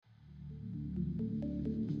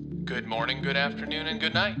Good morning, good afternoon, and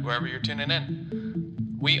good night, wherever you're tuning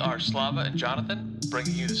in. We are Slava and Jonathan,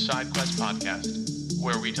 bringing you the Side Quest podcast,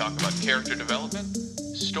 where we talk about character development,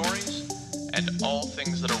 stories, and all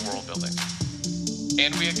things that are world building.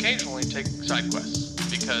 And we occasionally take side quests,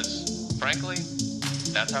 because, frankly,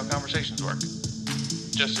 that's how conversations work.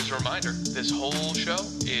 Just as a reminder, this whole show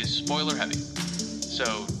is spoiler heavy.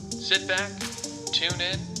 So sit back, tune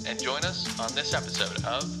in, and join us on this episode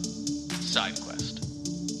of Side Quest.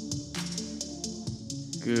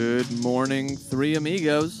 Good morning, three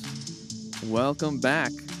amigos. Welcome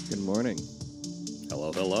back. Good morning.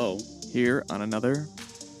 Hello, hello. Here on another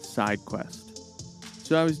Side Quest.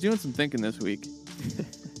 So I was doing some thinking this week.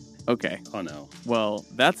 Okay. Oh, no. Well,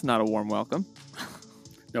 that's not a warm welcome.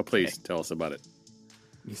 No, please, tell us about it.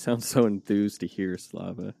 You sound so enthused to hear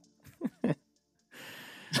Slava.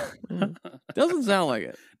 Doesn't sound like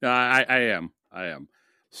it. No, I am.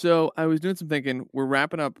 So I was doing some thinking. We're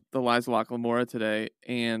wrapping up the Lies of Locke Lamora today.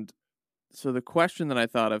 And so the question that I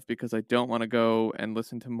thought of, because I don't want to go and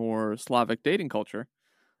listen to more Slavic dating culture,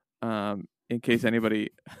 in case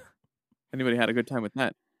anybody had a good time with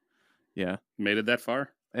that. Yeah. Made it that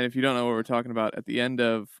far? And if you don't know what we're talking about, at the end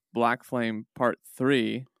of Black Flame Part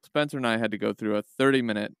 3, Spencer and I had to go through a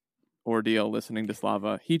 30-minute ordeal listening to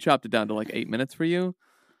Slava. He chopped it down to like 8 minutes for you.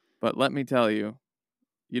 But let me tell you,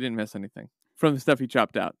 you didn't miss anything from the stuff he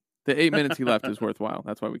chopped out. The 8 minutes he left is worthwhile.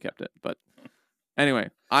 That's why we kept it. But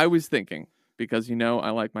anyway, I was thinking, because you know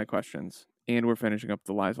I like my questions, and we're finishing up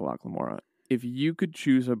the Lies of Locke Lamora. If you could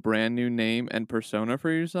choose a brand new name and persona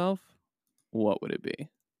for yourself, what would it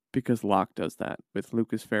be? Because Locke does that with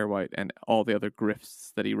Lucas Fairwhite and all the other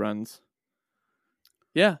grifts that he runs.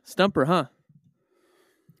 Yeah, stumper, huh?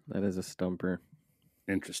 That is a stumper.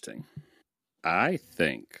 Interesting. I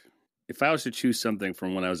think if I was to choose something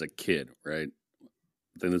from when I was a kid, right,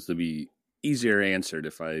 I think this would be easier answered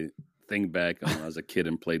if I think back on when I was a kid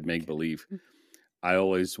and played make-believe. I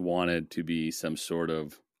always wanted to be some sort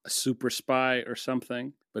of a super spy or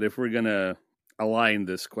something. But if we're going to align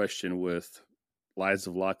this question with Lies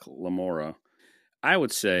of Locke Lamora, I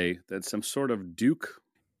would say that some sort of duke,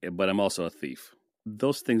 but I'm also a thief.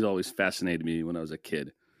 Those things always fascinated me when I was a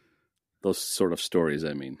kid. Those sort of stories,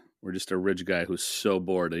 I mean. We're just a rich guy who's so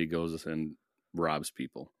bored that he goes and robs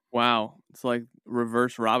people. Wow. It's like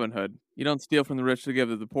reverse Robin Hood. You don't steal from the rich to give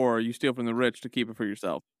to the poor. You steal from the rich to keep it for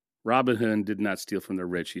yourself. Robin Hood did not steal from the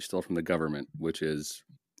rich. He stole from the government, which is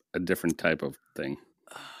a different type of thing.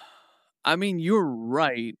 I mean, you're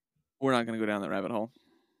right. We're not going to go down that rabbit hole.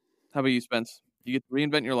 How about you, Spence? You get to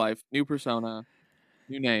reinvent your life. New persona.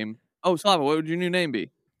 New name. Oh, Slava, what would your new name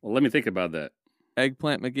be? Well, let me think about that.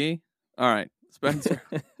 Eggplant McGee? All right. Spencer.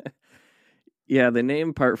 Yeah, the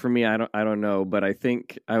name part for me, I don't know, but I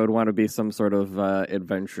think I would want to be some sort of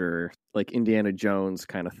adventure, like Indiana Jones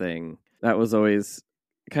kind of thing. That was always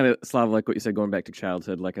kind of Slava, like what you said, going back to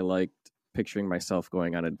childhood. Like I liked picturing myself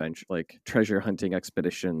going on adventure, like treasure hunting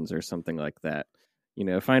expeditions or something like that. You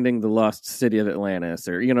know, finding the lost city of Atlantis,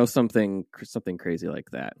 or you know, something crazy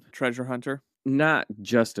like that. Treasure hunter. Not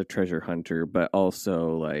just a treasure hunter, but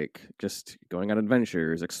also like just going on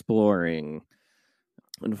adventures, exploring.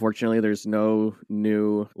 Unfortunately, there's no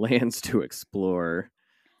new lands to explore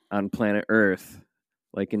on planet Earth,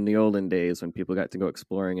 like in the olden days when people got to go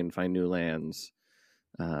exploring and find new lands.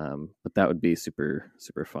 But that would be super,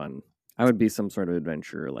 super fun. I would be some sort of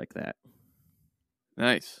adventurer like that.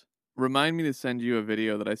 Nice. Remind me to send you a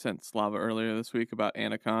video that I sent Slava earlier this week about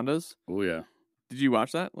anacondas. Oh, yeah. Did you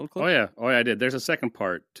watch that little clip? Oh, yeah, I did. There's a second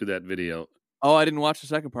part to that video. Oh, I didn't watch the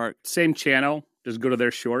second part. Same channel. Just go to their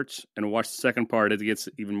shorts and watch the second part. It gets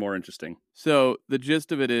even more interesting. So the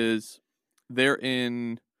gist of it is they're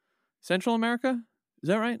in Central America. Is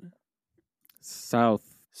that right? South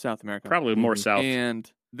America. Probably more south.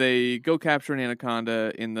 And they go capture an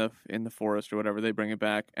anaconda in the forest or whatever. They bring it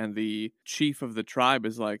back, and the chief of the tribe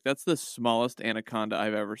is like, "That's the smallest anaconda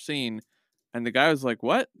I've ever seen." And the guy was like,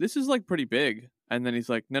 "What? This is like pretty big." And then he's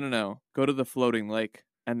like, No. Go to the floating lake."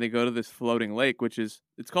 And they go to this floating lake,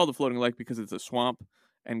 it's called the floating lake because it's a swamp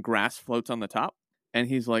and grass floats on the top. And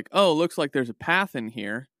he's like, "Oh, looks like there's a path in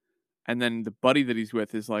here." And then the buddy that he's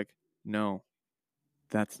with is like, "No,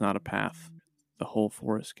 that's not a path. The whole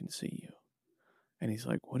forest can see you." And he's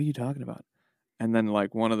like, "What are you talking about?" And then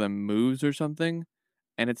like one of them moves or something,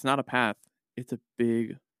 and it's not a path. It's a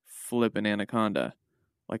big flippin' anaconda,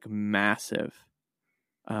 like massive.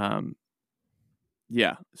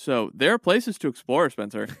 Yeah, so there are places to explore,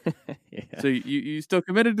 Spencer. Yeah. So you still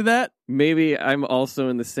committed to that? Maybe I'm also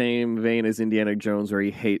in the same vein as Indiana Jones where he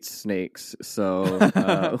hates snakes. So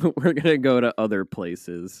we're going to go to other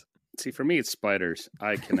places. See, for me, it's spiders.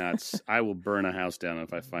 I cannot. I will burn a house down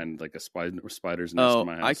if I find like a spider's nest Oh, in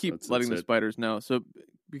my house. I keep letting the it. spiders know. So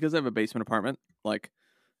because I have a basement apartment, like,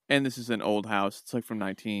 and this is an old house. It's like from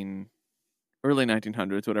early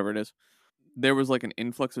 1900s, whatever it is. There was like an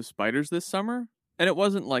influx of spiders this summer, and it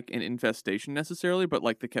wasn't like an infestation necessarily, but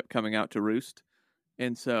like they kept coming out to roost.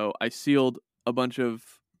 And so I sealed a bunch of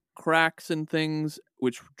cracks and things,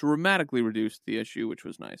 which dramatically reduced the issue, which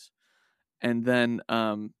was nice. And then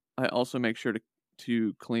I also make sure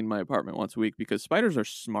to clean my apartment once a week because spiders are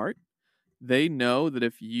smart. They know that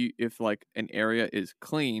if like an area is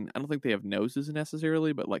clean, I don't think they have noses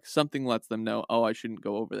necessarily, but like something lets them know, oh, I shouldn't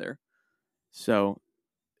go over there. So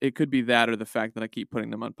it could be that or the fact that I keep putting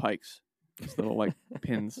them on pikes. These little like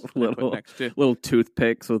pins little next to little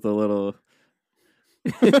toothpicks with a little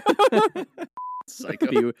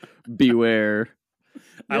Psycho. Beware.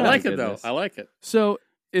 I like it though. I like it. So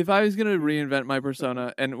if I was going to reinvent my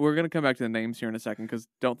persona, and we're going to come back to the names here in a second because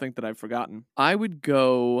don't think that I've forgotten, I would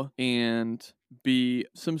go and be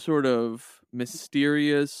some sort of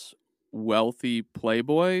mysterious, wealthy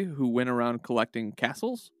playboy who went around collecting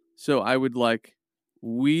castles. So I would like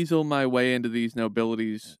weasel my way into these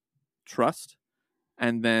nobilities' trust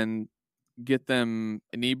and then get them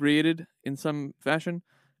inebriated in some fashion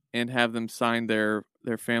and have them sign their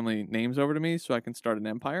family names over to me so I can start an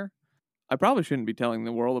empire. I probably shouldn't be telling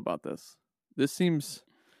the world about this. This seems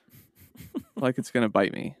like it's going to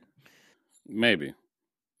bite me. Maybe.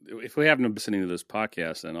 If we happen to be listening to this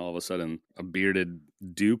podcast and all of a sudden a bearded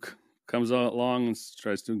duke comes along and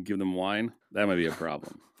tries to give them wine, that might be a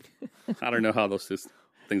problem. I don't know how those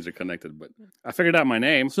things are connected, but I figured out my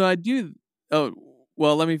name. So I do. Oh,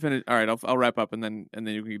 well, let me finish. All right, I'll wrap up and then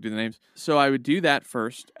you can do the names. So I would do that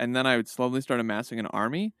first, and then I would slowly start amassing an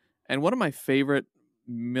army. And one of my favorite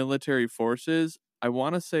military forces, I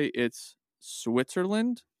want to say it's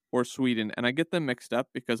Switzerland or Sweden, and I get them mixed up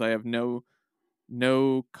because I have no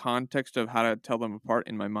context of how to tell them apart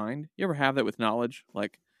in my mind. You ever have that with knowledge?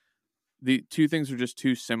 Like the two things are just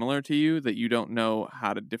too similar to you that you don't know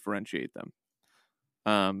how to differentiate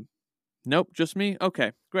them. Nope, just me?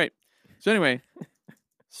 Okay, great. So anyway,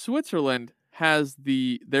 Switzerland has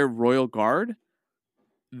their royal guard.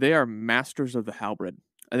 They are masters of the halberd.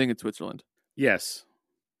 I think it's Switzerland. Yes,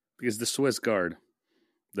 because the Swiss Guard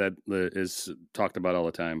that is talked about all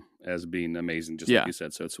the time as being amazing, just like you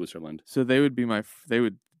said. So it's Switzerland. So they would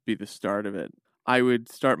be the start of it. I would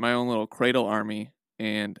start my own little cradle army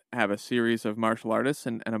and have a series of martial artists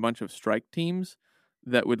and a bunch of strike teams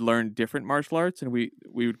that would learn different martial arts, and we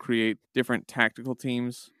would create different tactical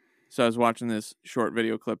teams. So I was watching this short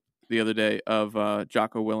video clip the other day of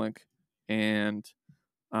Jocko Willink and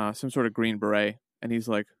some sort of Green Beret, and he's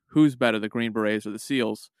like, who's better, the Green Berets or the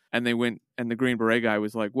SEALs? And they went, and the Green Beret guy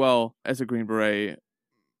was like, well, as a Green Beret,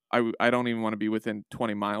 I don't even want to be within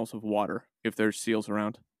 20 miles of water if there's SEALs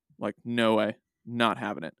around. Like, no way, not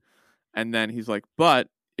having it. And then he's like, but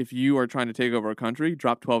if you are trying to take over a country,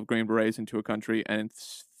 drop 12 Green Berets into a country, and in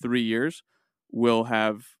 3 years, we'll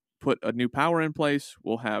have put a new power in place.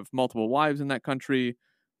 We'll have multiple wives in that country.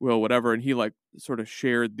 We'll whatever. And he like sort of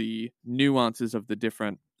shared the nuances of the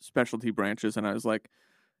different specialty branches. And I was like,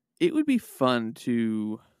 it would be fun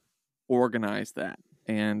to organize that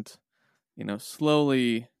and,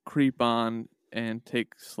 slowly creep on and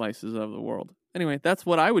take slices of the world. Anyway, that's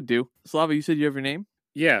what I would do. Slava, you said you have your name?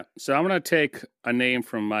 Yeah, so I'm going to take a name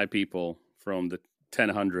from my people from the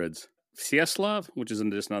 1000s. Vseslav, which is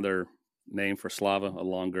just another name for Slava, a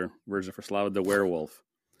longer version for Slava, the werewolf,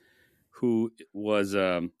 who was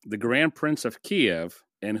the Grand Prince of Kiev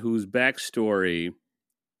and whose backstory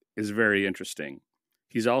is very interesting.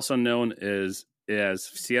 He's also known as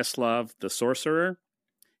Vseslav the Sorcerer.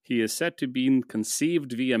 He is said to be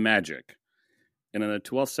conceived via magic. And in the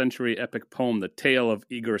 12th century epic poem, The Tale of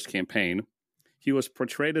Igor's Campaign, he was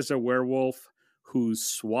portrayed as a werewolf who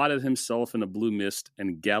swatted himself in a blue mist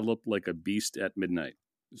and galloped like a beast at midnight.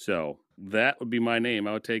 So that would be my name.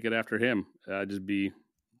 I would take it after him. I'd just be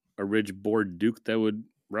a rich bored duke that would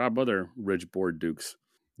rob other rich bored dukes.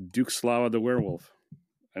 Duke Slava the werewolf.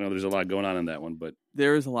 I know there's a lot going on in that one, but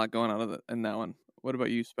there is a lot going on in that one. What about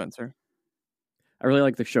you, Spencer? I really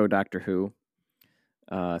like the show Doctor Who.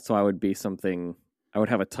 So I would be something, I would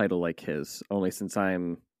have a title like his, only since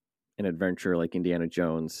I'm an adventurer like Indiana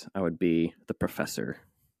Jones, I would be the Professor.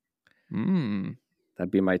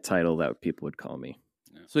 That'd be my title that people would call me.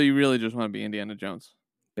 So you really just want to be Indiana Jones?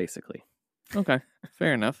 Basically. Okay,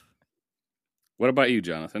 fair enough. What about you,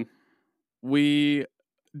 Jonathan? We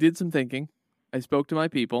did some thinking. I spoke to my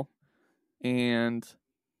people, and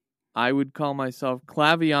I would call myself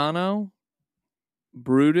Claviano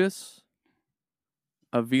Brutus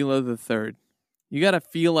Avila the Third. You got to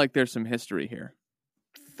feel like there's some history here.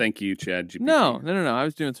 Thank you, Chad GPT. No. I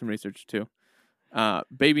was doing some research too.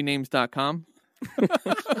 Babynames.com.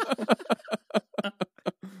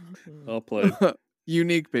 Well played.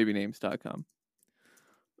 Uniquebabynames.com.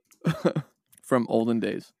 From olden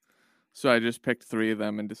days. So I just picked 3 of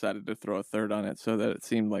them and decided to throw a third on it so that it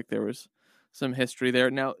seemed like there was some history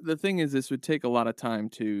there. Now, the thing is, this would take a lot of time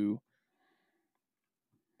to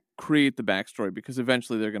create the backstory because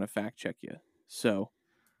eventually they're going to fact check you. So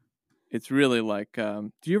it's really like,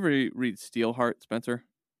 do you ever read Steelheart, Spencer?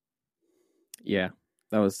 Yeah.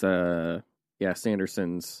 That was,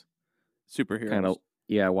 Sanderson's Superheroes. kind of,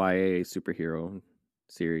 YA superhero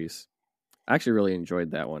series. I actually really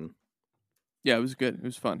enjoyed that one. Yeah, it was good. It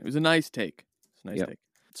was fun. It was a nice take. Take.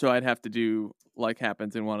 So I'd have to do, like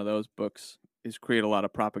happens in one of those books, is create a lot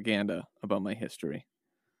of propaganda about my history.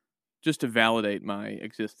 Just to validate my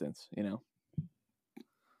existence,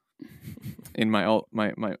 in my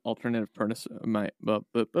alternative in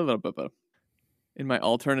my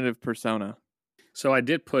alternative persona. So I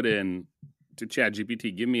did put in to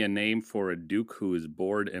ChatGPT, give me a name for a duke who is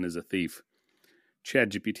bored and is a thief.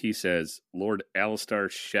 ChatGPT says Lord Alistair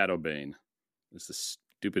Shadowbane. It's the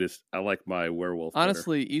stupidest. I like my werewolf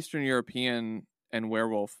Honestly, better. Eastern European and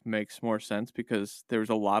werewolf makes more sense because there's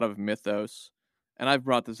a lot of mythos. And I've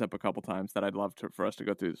brought this up a couple times that I'd love for us to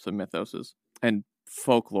go through some mythoses and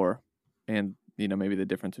folklore and, maybe the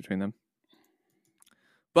difference between them.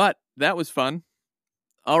 But that was fun.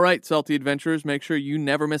 All right, Salty Adventurers, make sure you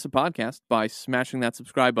never miss a podcast by smashing that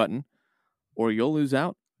subscribe button or you'll lose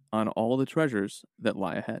out on all the treasures that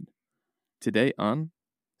lie ahead. Today on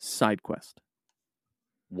Side Quest.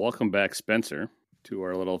 Welcome back, Spencer, to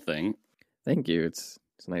our little thing. Thank you. It's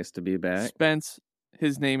nice to be back. Spence,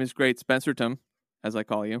 his name is Great Spencertum, as I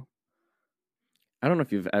call you. I don't know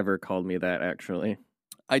if you've ever called me that, actually.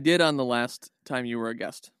 I did on the last time you were a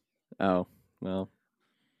guest. Oh, well.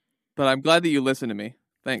 But I'm glad that you listened to me.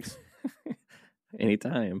 Thanks.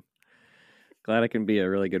 Anytime. Glad I can be a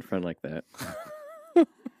really good friend like that.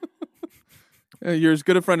 You're as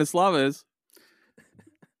good a friend as Slava is.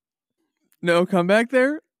 No, come back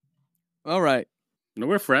there? All right. No,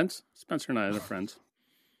 we're friends. Spencer and I are friends.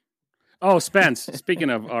 Oh, Spence, speaking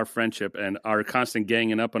of our friendship and our constant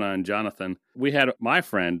ganging up on Jonathan, we had my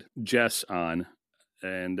friend Jess on.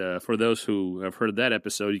 And for those who have heard that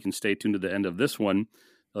episode, you can stay tuned to the end of this one.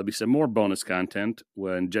 There'll be some more bonus content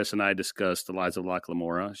when Jess and I discussed The Lies of Locke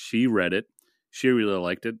Lamora. She read it. She really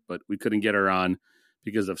liked it, but we couldn't get her on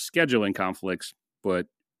because of scheduling conflicts. But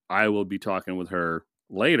I will be talking with her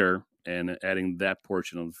later and adding that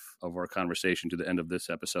portion of our conversation to the end of this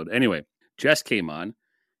episode. Anyway, Jess came on.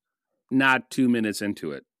 Not 2 minutes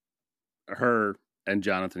into it, her and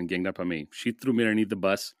Jonathan ganged up on me. She threw me underneath the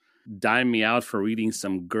bus, dimed me out for reading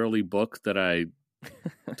some girly book that I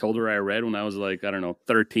told her I read when I was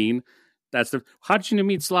 13. How did you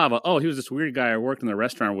meet Slava? Oh, he was this weird guy I worked in the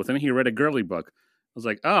restaurant with, and he read a girly book. I was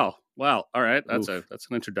like, oh, well, all right, that's an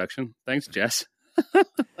introduction. Thanks, Jess.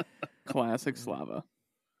 Classic Slava.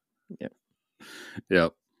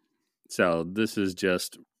 Yep. So this is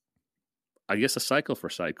just, I guess, a cycle for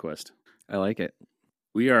SideQuest. I like it.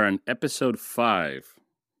 We are on episode 5,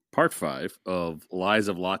 part 5 of Lies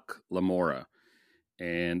of Locke Lamora.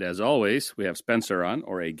 And as always, we have Spencer on,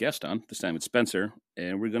 or a guest on. This time it's Spencer.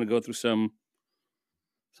 And we're going to go through some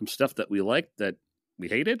stuff that we liked that we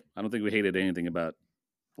hated. I don't think we hated anything about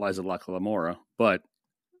Lies of Locke Lamora. But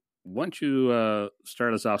why don't you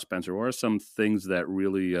start us off, Spencer? What are some things that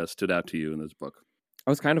really stood out to you in this book? I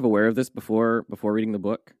was kind of aware of this before reading the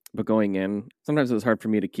book, but going in, sometimes it was hard for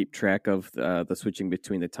me to keep track of the switching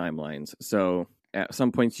between the timelines. So at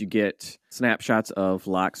some points you get snapshots of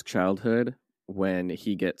Locke's childhood when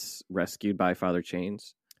he gets rescued by Father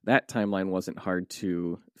Chains. That timeline wasn't hard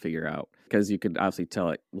to figure out because you could obviously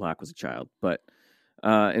tell Locke was a child. But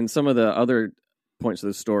in some of the other points of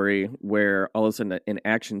the story where all of a sudden an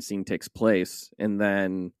action scene takes place and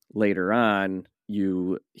then later on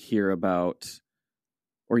you hear about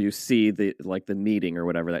or you see the meeting or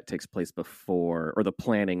whatever that takes place before, or the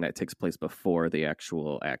planning that takes place before the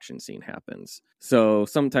actual action scene happens. So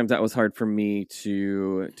sometimes that was hard for me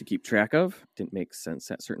to keep track of. Didn't make sense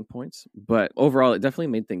at certain points, but overall it definitely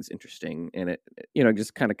made things interesting, and it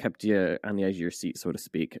just kind of kept you on the edge of your seat, so to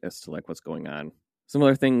speak, as to what's going on. Some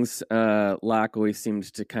other things, Locke always seemed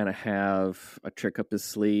to kind of have a trick up his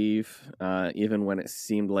sleeve. Even when it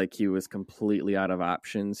seemed like he was completely out of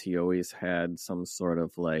options, he always had some sort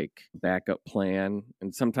of backup plan.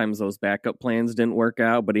 And sometimes those backup plans didn't work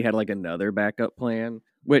out, but he had another backup plan,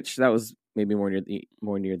 which that was maybe more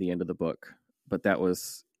near the end of the book. But that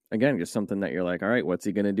was again, just something that you're like, all right, what's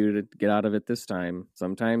he going to do to get out of it this time?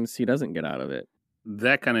 Sometimes he doesn't get out of it.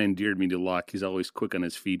 That kind of endeared me to Locke. He's always quick on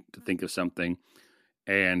his feet to think of something.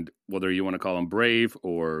 And whether you want to call him brave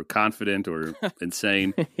or confident or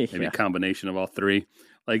insane, maybe a combination of all three.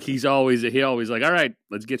 Like he always like, all right,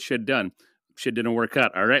 let's get shit done. Shit didn't work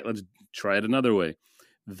out. All right, let's try it another way.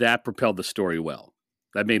 That propelled the story well.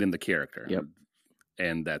 That made him the character. Yep.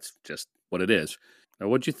 And that's just what it is. Now,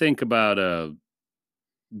 what'd you think about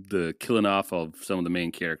the killing off of some of the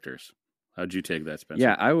main characters? How'd you take that, Spencer?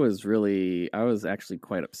 Yeah, I was actually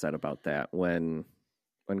quite upset about that when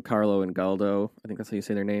Carlo and Galdo, I think that's how you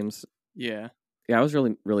say their names. Yeah. Yeah, I was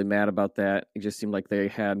really, really mad about that. It just seemed like they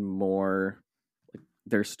had more, like,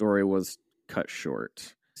 their story was cut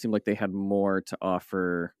short. It seemed like they had more to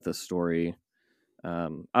offer the story.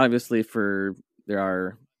 Obviously, there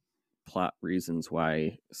are plot reasons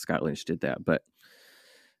why Scott Lynch did that, but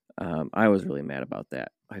I was really mad about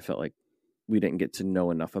that. I felt like we didn't get to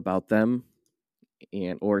know enough about them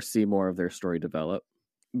or see more of their story develop.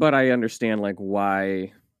 But I understand like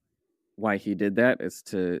why he did that is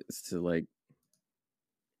to like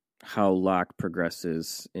how Locke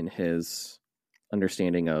progresses in his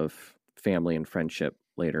understanding of family and friendship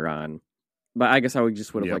later on. But I guess I would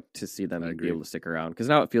have liked to see them be able to stick around, because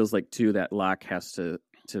now it feels like too that Locke has to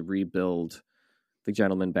rebuild the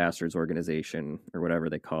Gentleman Bastards organization or whatever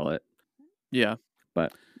they call it. Yeah.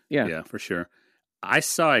 But yeah, for sure. I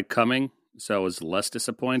saw it coming, so I was less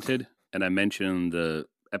disappointed. And I mentioned the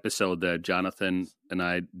episode that Jonathan and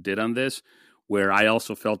I did on this, where I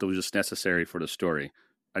also felt it was just necessary for the story.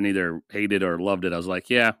 I neither hated or loved it. I was like,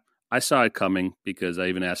 yeah, I saw it coming, because I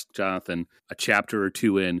even asked Jonathan a chapter or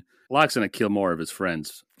two in, Locke's going to kill more of his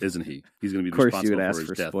friends, isn't he? He's going to be responsible for his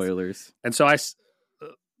death. Of course, you would ask for spoilers. And so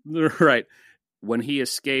right, when he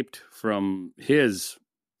escaped from his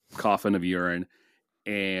coffin of urine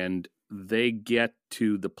and they get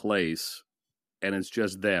to the place and it's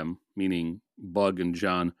just them, meaning Bug and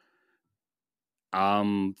John,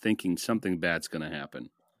 I'm thinking something bad's going to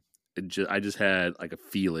happen. I just had like a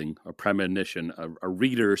feeling, a premonition, a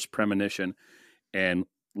reader's premonition, and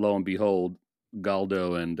lo and behold,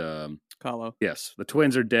 Galdo and Kahlo. Yes, the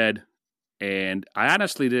twins are dead, and I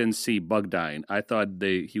honestly didn't see Bug dying. I thought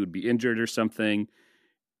he would be injured or something,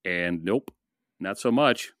 and nope, not so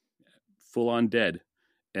much. Full on dead,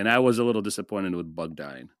 and I was a little disappointed with Bug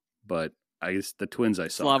dying, but I guess the twins I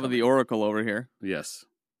saw. Slava the Oracle over here. Yes,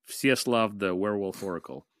 Vyacheslav the Werewolf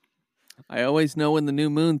Oracle. I always know when the new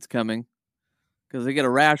moon's coming, because I get a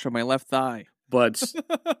rash on my left thigh. But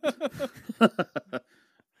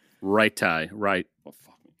right thigh.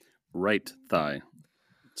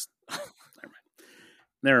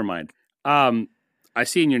 Never mind. I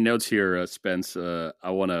see in your notes here, Spence.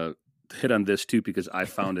 I want to hit on this too, because I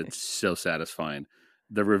found it so satisfying.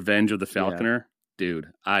 The Revenge of the Falconer. Yeah.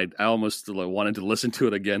 Dude, I almost wanted to listen to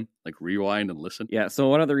it again, like rewind and listen. Yeah, so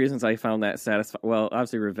one of the reasons I found that satisfying, well,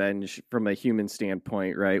 obviously revenge from a human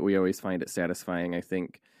standpoint, right? We always find it satisfying, I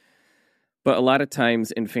think. But a lot of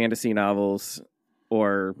times in fantasy novels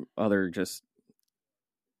or other just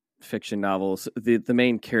fiction novels, the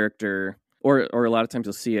main character, or a lot of times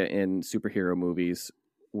you'll see it in superhero movies,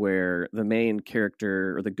 where the main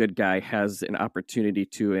character or the good guy has an opportunity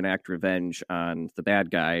to enact revenge on the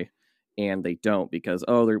bad guy, and they don't, because,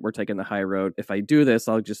 we're taking the high road. If I do this,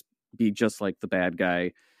 I'll just be just like the bad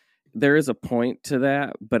guy. There is a point to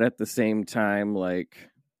that, but at the same time, like,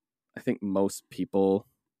 I think most people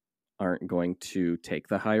aren't going to take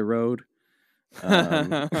the high road.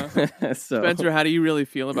 So, Spencer, how do you really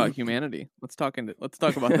feel about humanity? Let's talk about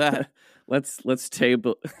that. let's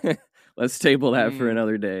table that for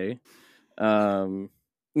another day.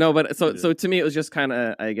 No, but so to me, it was just kind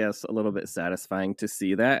of, I guess, a little bit satisfying to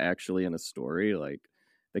see that actually in a story, like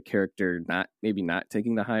the character not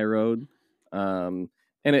taking the high road. And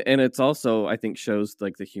it's also, I think, shows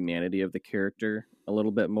like the humanity of the character a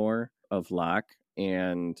little bit more, of Locke,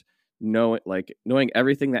 and knowing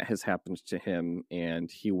everything that has happened to him, and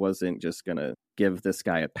he wasn't just gonna give this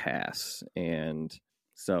guy a pass. And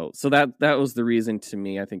So that was the reason to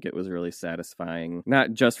me. I think it was really satisfying,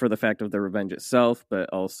 not just for the fact of the revenge itself, but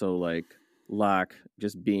also like Locke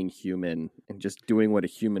just being human and just doing what a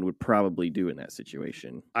human would probably do in that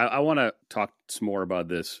situation. I want to talk some more about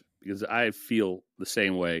this, because I feel the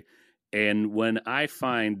same way. And when I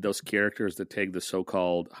find those characters that take the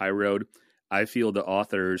so-called high road, I feel the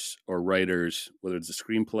authors or writers, whether it's a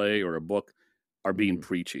screenplay or a book, are being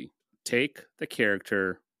preachy. Take the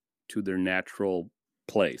character to their natural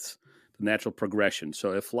place, the natural progression.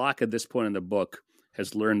 So if Locke at this point in the book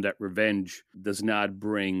has learned that revenge does not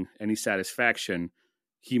bring any satisfaction,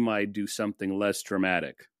 he might do something less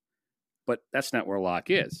dramatic. But that's not where Locke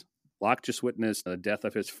is. Locke just witnessed the death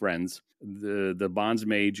of his friends. The bonds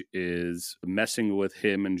mage is messing with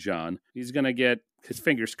him and John. He's going to get his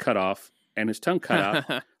fingers cut off and his tongue cut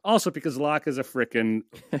out. Also because Locke is a freaking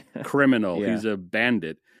criminal. Yeah. He's a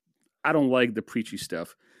bandit. I don't like the preachy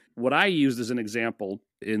stuff. What I used as an example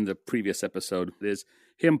in the previous episode is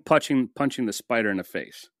him punching the spider in the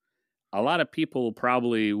face. A lot of people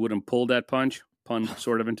probably wouldn't pull that punch, pun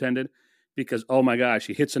sort of intended, because, oh my gosh,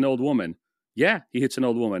 he hits an old woman. Yeah, he hits an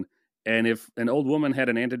old woman. And if an old woman had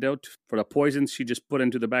an antidote for the poison she just put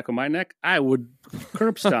into the back of my neck, I would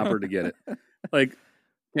curb stomp her to get it. Like,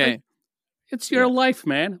 Okay. like, it's your life,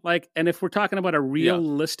 man. Like, and if we're talking about a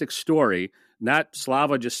realistic story, not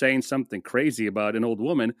Slava just saying something crazy about an old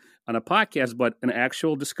woman on a podcast, but an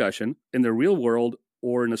actual discussion in the real world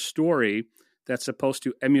or in a story that's supposed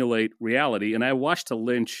to emulate reality. And I watched a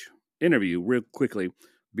Lynch interview real quickly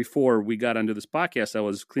before we got onto this podcast. I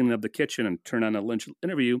was cleaning up the kitchen and turned on a Lynch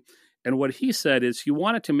interview. And what he said is he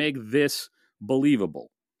wanted to make this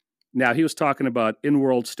believable. Now, he was talking about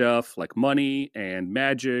in-world stuff like money and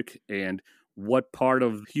magic and what part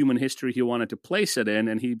of human history he wanted to place it in.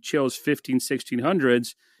 And he chose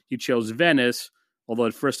 1600s. He chose Venice, although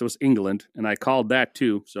at first it was England. And I called that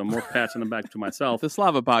too. So I'm more pats on the back to myself. The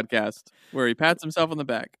Slava podcast, where he pats himself on the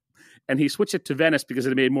back. And he switched it to Venice because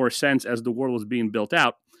it made more sense as the world was being built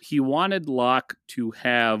out. He wanted Locke to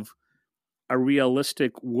have a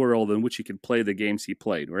realistic world in which he could play the games he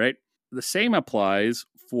played, right? The same applies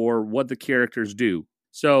for what the characters do.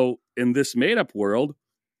 So in this made-up world,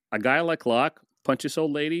 a guy like Locke punches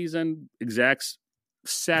old ladies and exacts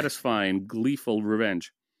satisfying, gleeful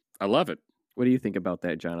revenge. I love it. What do you think about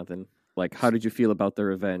that, Jonathan? Like, how did you feel about the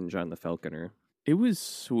revenge on the Falconer? It was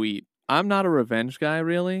sweet. I'm not a revenge guy,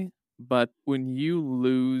 really, but when you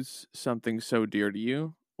lose something so dear to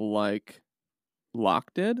you, like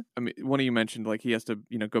Locke did, I mean, one of you mentioned, like, he has to,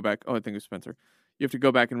 go back. Oh, I think it was Spencer. You have to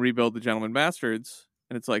go back and rebuild the Gentleman Bastards,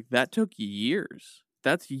 and it's like, that took years.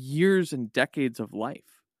 That's years and decades of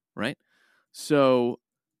life, right? So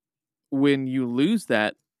when you lose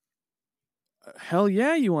that, hell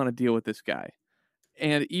yeah, you want to deal with this guy.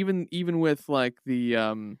 And even with like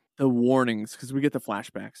the warnings, because we get the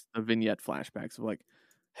flashbacks, the vignette flashbacks of like,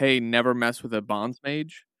 hey, never mess with a bonds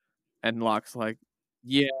mage. And Locke's like,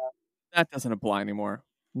 yeah, that doesn't apply anymore.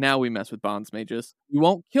 Now we mess with bonds mages. We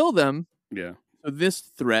won't kill them. Yeah. So this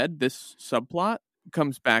thread, this subplot,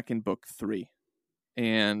 comes back in book 3.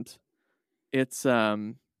 And it's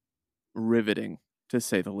riveting, to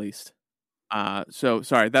say the least. So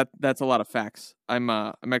sorry, that's a lot of facts. I'm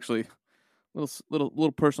actually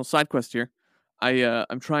little personal side quest here.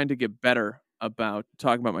 I'm trying to get better about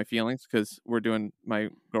talking about my feelings, because my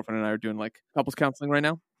girlfriend and I are doing like couples counseling right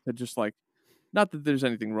now. To just like, not that there's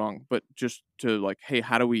anything wrong, but just to like, hey,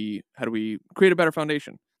 how do we create a better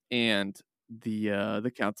foundation? And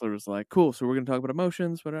the counselor was like, cool, so we're gonna talk about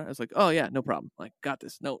emotions. But I was like, oh yeah, no problem. Like, got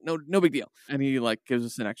this. No big deal. And he like gives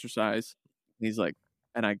us an exercise. And he's like,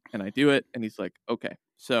 and I do it, and he's like, okay,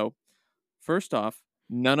 so first off,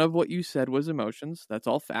 none of what you said was emotions. That's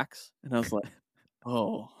all facts. And I was like,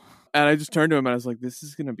 oh. And I just turned to him and I was like, this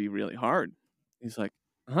is gonna be really hard. He's like,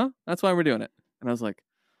 that's why we're doing it. And I was like,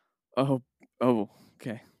 oh,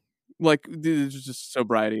 okay. Like, there's just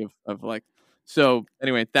sobriety of like. So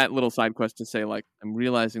anyway, that little side quest to say, like, I'm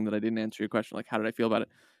realizing that I didn't answer your question. Like, how did I feel about it?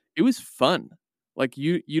 It was fun. Like,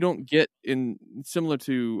 you don't get, in similar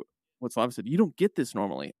to what Slava said, you don't get this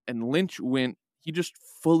normally. And Lynch he just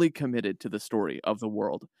fully committed to the story of the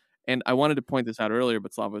world. And I wanted to point this out earlier,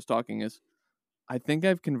 but Slava was talking, is I think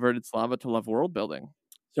I've converted Slava to love world building.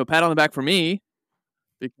 So pat on the back for me,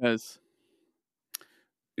 because.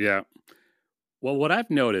 Yeah. Well, what I've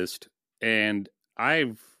noticed, and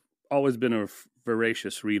I've always been a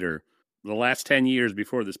voracious reader, the last 10 years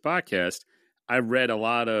before this podcast, I've read a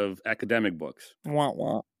lot of academic books.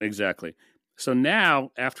 Wah. Exactly. So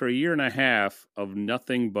now, after a year and a half of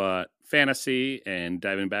nothing but fantasy and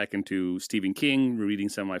diving back into Stephen King, reading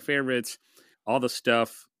some of my favorites, all the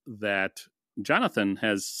stuff that Jonathan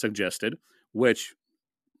has suggested, which,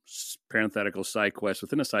 parenthetical side quest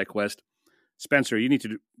within a side quest, Spencer, you need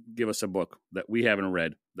to give us a book that we haven't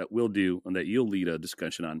read, that we'll do, and that you'll lead a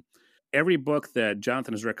discussion on. Every book that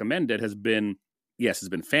Jonathan has recommended has been, yes, it's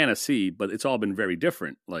been fantasy, but it's all been very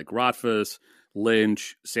different, like Rothfuss,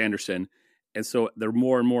 Lynch, Sanderson. And so the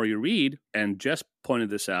more and more you read, and Jess pointed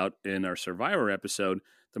this out in our Survivor episode,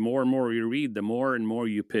 the more and more you read, the more and more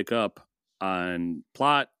you pick up on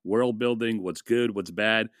plot, world building, what's good, what's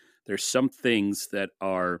bad. There's some things that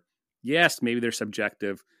are, yes, maybe they're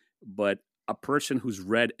subjective, but a person who's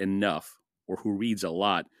read enough or who reads a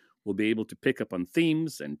lot will be able to pick up on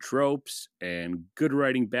themes and tropes and good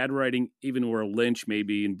writing, bad writing, even where Lynch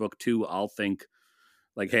maybe in book 2, I'll think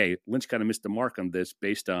like, hey, Lynch kind of missed the mark on this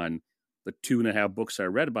based on the 2.5 books I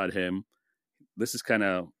read about him. This is kind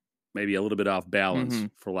of maybe a little bit off balance,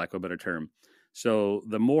 for lack of a better term. So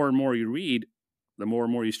the more and more you read, the more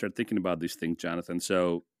and more you start thinking about these things, Jonathan.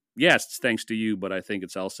 So yes, it's thanks to you, but I think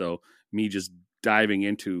it's also me just diving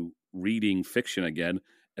into reading fiction again.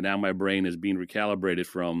 And now my brain is being recalibrated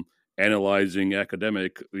from analyzing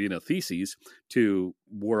academic, theses to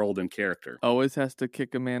world and character. Always has to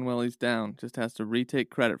kick a man while he's down. Just has to retake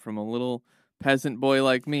credit from a little peasant boy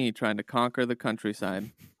like me trying to conquer the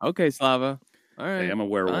countryside. Okay, Slava. All right. Hey, I'm a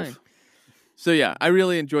werewolf. Fine. So yeah, I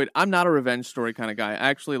really enjoyed. I'm not a revenge story kind of guy. I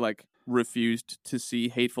actually refused to see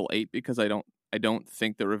Hateful Eight because I don't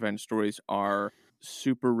think that revenge stories are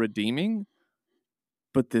super redeeming.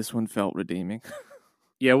 But this one felt redeeming.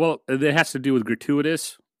 Yeah, well, it has to do with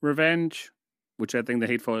gratuitous revenge, which I think the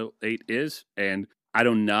Hateful Eight is. And I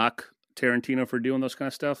don't knock Tarantino for doing those kind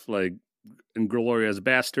of stuff, like Inglourious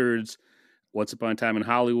Bastards, Once Upon a Time in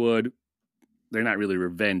Hollywood. They're not really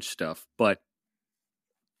revenge stuff, but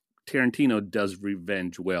Tarantino does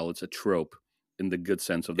revenge well. It's a trope in the good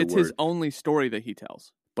sense of the word. It's his only story that he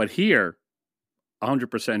tells. But here,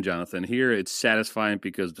 100%, Jonathan, here it's satisfying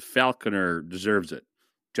because the Falconer deserves it.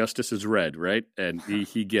 Justice is red, right? And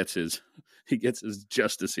he gets his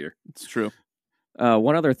justice here. It's true.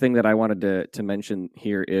 One other thing that I wanted to mention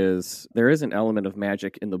here is there is an element of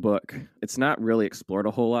magic in the book. It's not really explored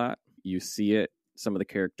a whole lot. You see it. Some of the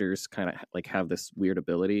characters kind of have this weird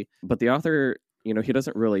ability, but the author, he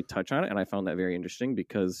doesn't really touch on it. And I found that very interesting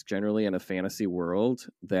because generally in a fantasy world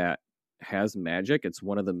that has magic, it's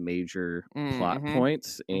one of the major plot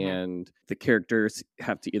points, and the characters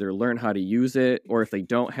have to either learn how to use it, or if they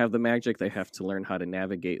don't have the magic, they have to learn how to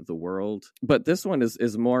navigate the world. But this one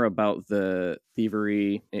is more about the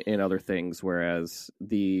thievery and other things, whereas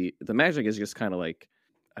the magic is just kind of like,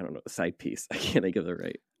 I don't know, a side piece. I can't think of the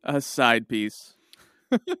right. A side piece.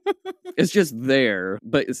 It's just there,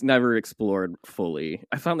 but it's never explored fully.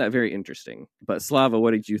 I found that very interesting. But Slava,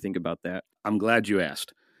 what did you think about that? I'm glad you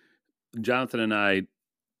asked. Jonathan and I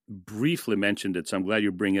briefly mentioned it, so I'm glad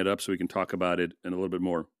you bring it up so we can talk about it in a little bit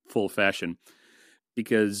more full fashion,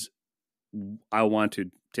 because I want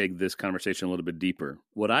to take this conversation a little bit deeper.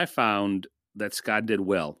 What I found that Scott did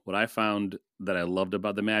well, what I found that I loved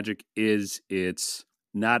about the magic is it's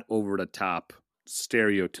not over the top,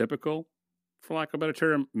 stereotypical, for lack of a better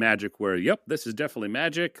term, magic where, yep, this is definitely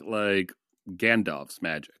magic, like Gandalf's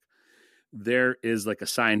magic. There is like a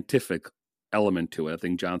scientific element to it. I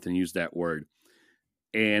think Jonathan used that word.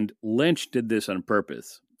 And Lynch did this on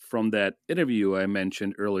purpose. From that interview I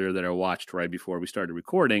mentioned earlier that I watched right before we started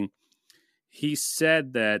recording, he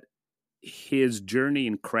said that his journey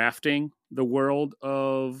in crafting the world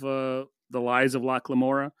of the Lies of Locke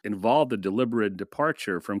Lamora involved a deliberate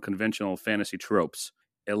departure from conventional fantasy tropes,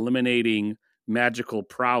 eliminating magical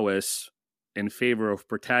prowess in favor of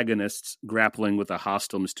protagonists grappling with a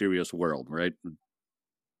hostile, mysterious world, right?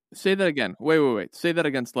 Say that again. Wait. Say that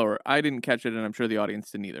again slower. I didn't catch it, and I'm sure the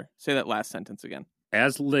audience didn't either. Say that last sentence again.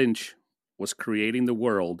 As Lynch was creating the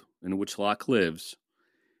world in which Locke lives,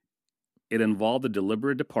 it involved a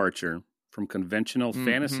deliberate departure from conventional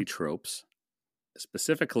fantasy tropes,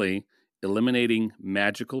 specifically eliminating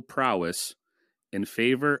magical prowess in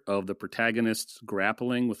favor of the protagonists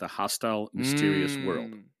grappling with a hostile, mysterious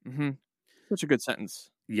world. Such a good sentence.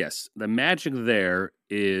 Yes. The magic there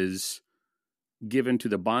is given to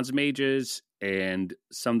the bonds mages and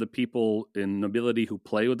some of the people in nobility who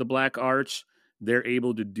play with the black arts. They're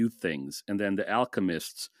able to do things. And then the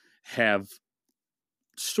alchemists have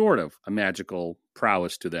sort of a magical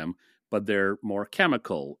prowess to them, but they're more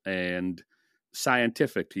chemical and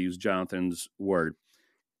scientific, to use Jonathan's word.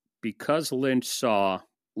 Because Lynch saw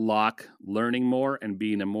Locke learning more and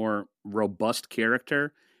being a more robust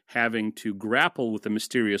character, having to grapple with a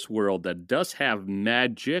mysterious world that does have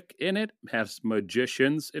magic in it, has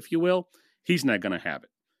magicians, if you will, he's not going to have it.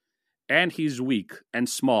 And he's weak and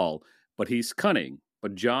small, but he's cunning.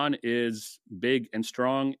 But John is big and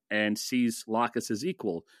strong and sees Locke as his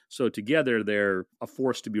equal. So together, they're a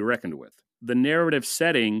force to be reckoned with. The narrative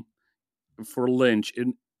setting for Lynch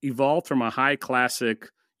evolved from a high classic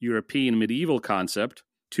European medieval concept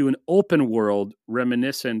to an open world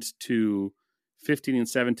reminiscent to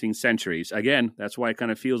 15th and 17th centuries. Again, that's why it kind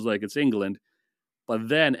of feels like it's England. But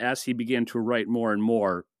then as he began to write more and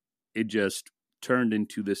more, it just turned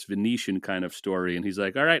into this Venetian kind of story. And he's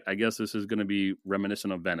like, all right, I guess this is going to be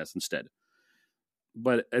reminiscent of Venice instead.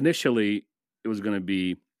 But initially, it was going to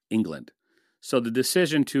be England. So the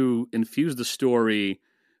decision to infuse the story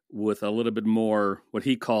with a little bit more what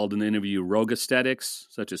he called in the interview rogue aesthetics,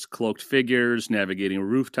 such as cloaked figures, navigating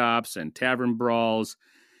rooftops, and tavern brawls.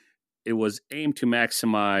 It was aimed to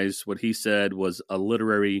maximize what he said was a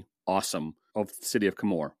literary awesome of the city of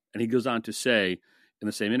Camor. And he goes on to say in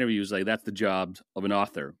the same interview, he's like, that's the job of an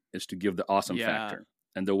author, is to give the awesome factor.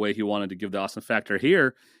 And the way he wanted to give the awesome factor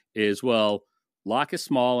here is, well, Locke is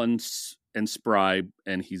small and spry,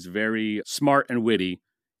 and he's very smart and witty,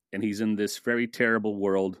 and he's in this very terrible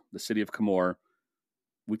world, the city of Camor.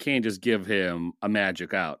 We can't just give him a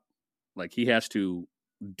magic out. Like, he has to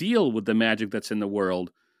deal with the magic that's in the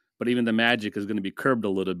world, but even the magic is going to be curbed a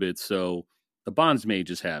little bit, so the bonds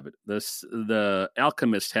mages have it. The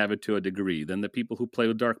alchemists have it to a degree. Then the people who play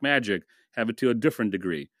with dark magic have it to a different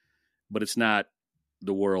degree. But it's not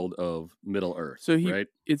the world of Middle Earth, so right?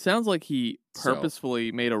 It sounds like he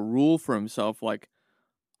purposefully made a rule for himself, like,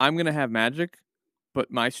 I'm going to have magic,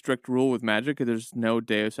 but my strict rule with magic is there's no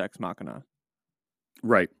Deus Ex Machina.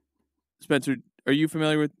 Right. Spencer, are you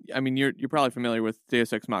familiar with, I mean, you're probably familiar with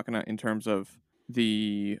Deus Ex Machina in terms of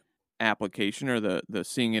the application or the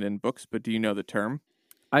seeing it in books, but do you know the term?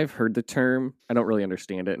 I've heard the term. I don't really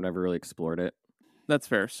understand it and never really explored it. That's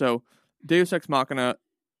fair. So Deus Ex Machina,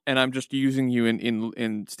 and I'm just using you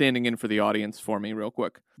in standing in for the audience for me real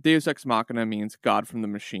quick. Deus Ex Machina means God from the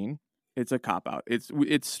machine. It's a cop-out.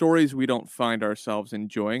 It's stories we don't find ourselves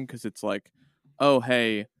enjoying because it's like, oh,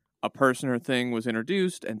 hey, a person or thing was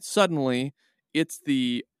introduced and suddenly it's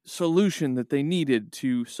the solution that they needed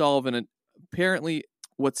to solve an apparently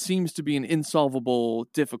what seems to be an insolvable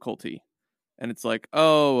difficulty. And it's like,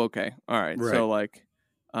 oh, okay. All right. So like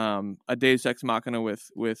a Deus Ex Machina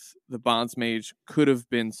with the Bonds Mage could have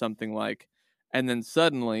been something like, and then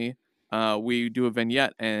suddenly we do a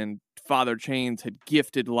vignette and Father Chains had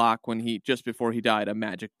gifted Locke just before he died, a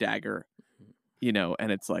magic dagger,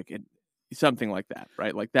 and it's like something like that,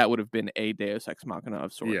 right? Like that would have been a Deus Ex Machina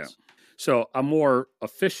of sorts. Yeah. So a more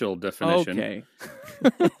official definition.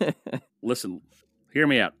 Okay. Listen, hear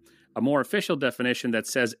me out. A more official definition that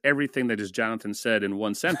says everything that is Jonathan said in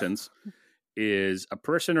one sentence is a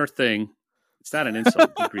person or thing. It's not an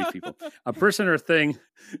insult to Greek people. A person or thing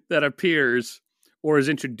that appears or is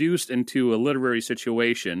introduced into a literary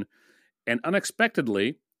situation and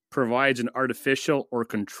unexpectedly provides an artificial or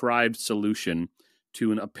contrived solution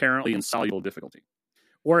to an apparently insoluble difficulty.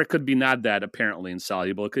 Or it could be not that apparently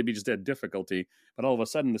insoluble. It could be just that difficulty. But all of a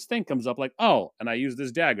sudden, this thing comes up like, oh, and I use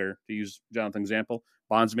this dagger, to use Jonathan's example.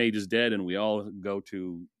 Bonds Mage is dead, and we all go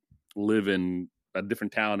to live in a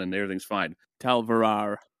different town, and everything's fine.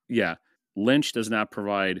 Talvarar. Yeah. Lynch does not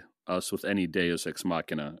provide us with any Deus Ex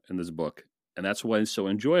Machina in this book. And that's why it's so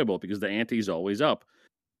enjoyable, because the ante is always up.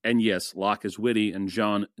 And yes, Locke is witty, and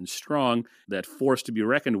Jean is strong. That force to be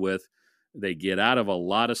reckoned with. They get out of a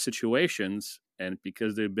lot of situations, and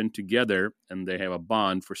because they've been together and they have a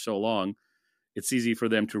bond for so long, it's easy for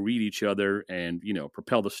them to read each other and,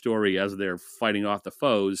 propel the story as they're fighting off the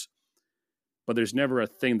foes. But there's never a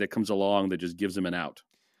thing that comes along that just gives them an out.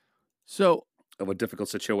 So, of a difficult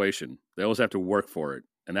situation. They always have to work for it.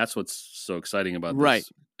 And that's what's so exciting about right.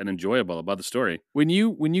 this and enjoyable about the story. When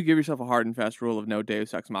you give yourself a hard and fast rule of no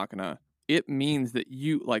Deus Ex Machina, it means that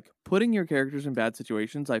you, like, putting your characters in bad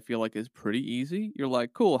situations, I feel like is pretty easy. You're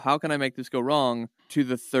like, cool, how can I make this go wrong to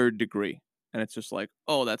the third degree? And it's just like,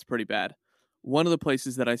 oh, that's pretty bad. One of the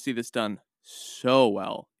places that I see this done so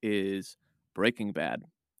well is Breaking Bad.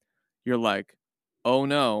 You're like, oh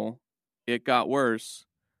no, it got worse.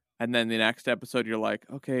 And then the next episode, you're like,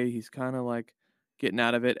 okay, he's kind of like getting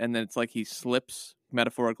out of it. And then it's like he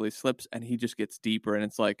metaphorically slips, and he just gets deeper. And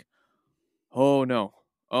it's like, oh no.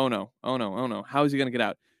 Oh no. How is he going to get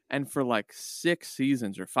out? And for like 6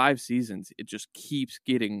 seasons or 5 seasons, it just keeps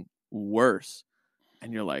getting worse.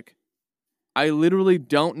 And you're like, I literally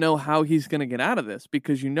don't know how he's going to get out of this,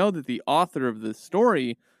 because you know that the author of the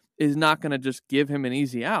story is not going to just give him an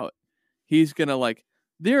easy out. He's going to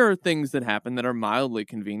there are things that happen that are mildly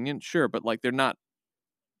convenient, sure, but they're not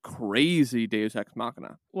crazy Deus Ex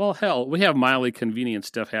Machina. Well, hell, we have mildly convenient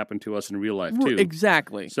stuff happen to us in real life too.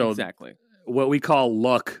 Exactly. What we call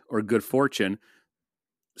luck or good fortune,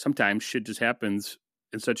 sometimes shit just happens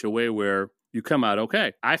in such a way where you come out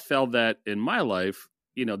okay. I felt that in my life,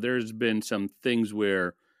 there's been some things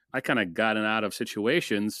where I kind of gotten out of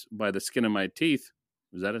situations by the skin of my teeth.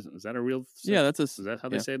 Is that a real? Yeah, is that how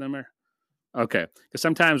they say it in America? Okay, because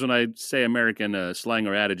sometimes when I say American slang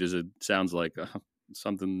or adages, it sounds like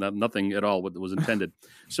something nothing at all what was intended.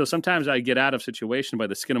 So sometimes I get out of situation by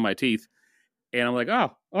the skin of my teeth. And I'm like,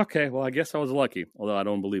 oh, okay, well, I guess I was lucky, although I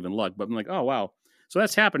don't believe in luck. But I'm like, oh, wow. So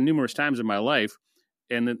that's happened numerous times in my life.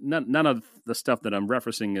 And none of the stuff that I'm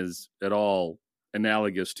referencing is at all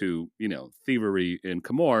analogous to, thievery in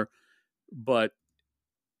Camor, but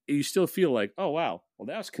you still feel like, oh, wow, well,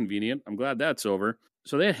 that was convenient. I'm glad that's over.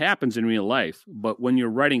 So that happens in real life. But when you're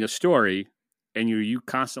writing a story and you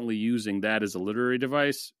constantly using that as a literary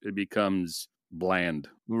device, it becomes bland.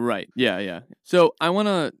 Right. Yeah. So I want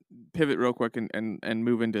to pivot real quick and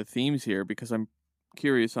move into themes here because I'm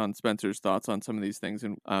curious on Spencer's thoughts on some of these things.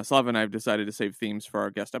 And Slava and I have decided to save themes for our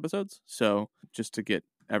guest episodes. So just to get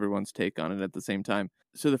everyone's take on it at the same time.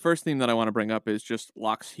 So the first theme that I want to bring up is just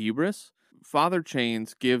Locke's hubris. Father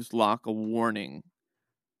Chains gives Locke a warning.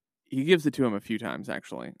 He gives it to him a few times,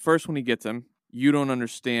 actually. First, when he gets him, you don't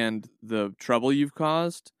understand the trouble you've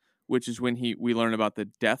caused, which is when we learn about the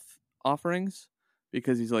death offerings,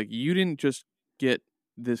 because he's like, you didn't just get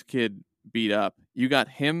this kid beat up. You got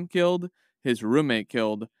him killed, his roommate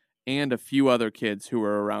killed, and a few other kids who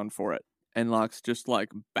were around for it. And Locke's just like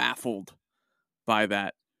baffled by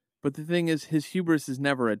that. But the thing is, his hubris is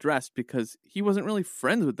never addressed because he wasn't really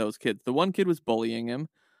friends with those kids. The one kid was bullying him,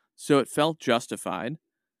 so it felt justified.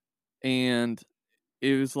 And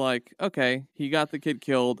it was like, okay, he got the kid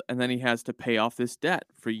killed, and then he has to pay off this debt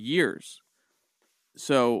for years.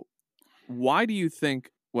 So why do you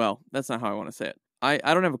think, well, that's not how I want to say it. I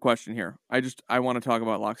don't have a question here. I want to talk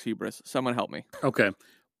about Locke's hubris. Someone help me. Okay.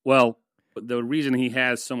 Well, the reason he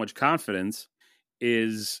has so much confidence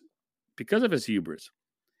is because of his hubris.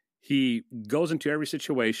 He goes into every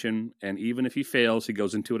situation, and even if he fails, he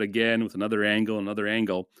goes into it again with another angle.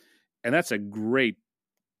 And that's a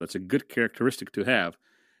good characteristic to have.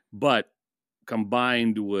 But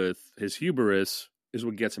combined with his hubris is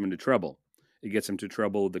what gets him into trouble. It gets him into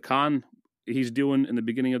trouble with the con he's doing in the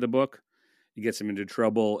beginning of the book. It gets him into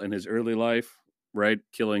trouble in his early life, right?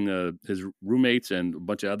 Killing his roommates and a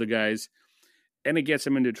bunch of other guys. And it gets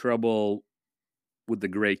him into trouble with the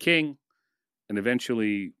Grey King and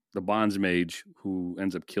eventually the Bonds Mage, who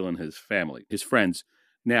ends up killing his family, his friends.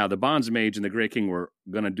 Now, the Bonds Mage and the Grey King were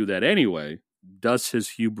going to do that anyway. Does his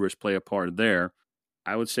hubris play a part there?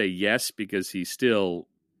 I would say yes, because he still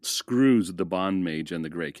screws the Bond Mage and the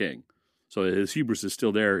Grey King. So his hubris is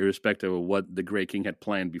still there, irrespective of what the Grey King had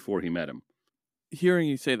planned before he met him. Hearing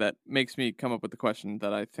you say that makes me come up with the question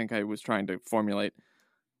that I think I was trying to formulate.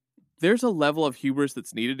 There's a level of hubris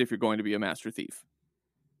that's needed if you're going to be a master thief.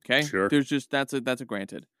 Okay? Sure. There's just, that's a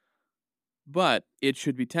granted. But it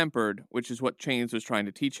should be tempered, which is what Chains was trying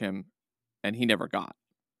to teach him, and he never got.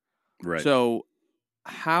 Right. So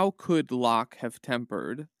how could Locke have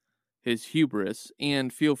tempered his hubris?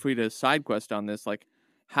 And feel free to side quest on this. Like,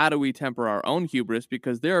 how do we temper our own hubris?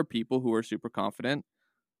 Because there are people who are super confident,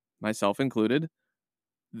 myself included,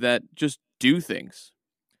 that just do things.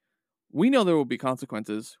 We know there will be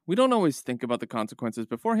consequences. We don't always think about the consequences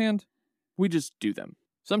beforehand. We just do them.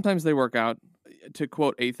 Sometimes they work out. To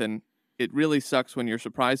quote Ethan, it really sucks when you're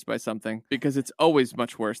surprised by something because it's always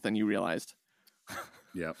much worse than you realized.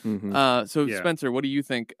 Yeah. So Spencer, what do you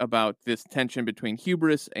think about this tension between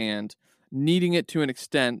hubris and needing it to an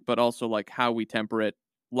extent, but also like how we temper it,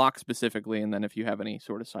 Locke specifically, and then if you have any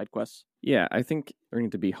sort of side quests? Yeah, I think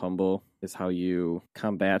learning to be humble is how you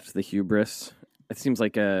combat the hubris. It seems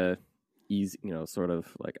like a easy, sort of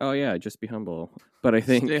like, oh yeah, just be humble. But I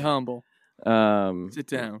think stay humble. Sit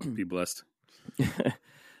down. Be blessed.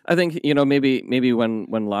 I think maybe when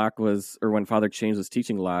Locke was, or when Father Chains was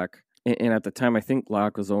teaching Locke, and at the time I think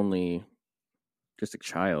Locke was only just a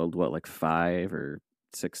child, like 5 or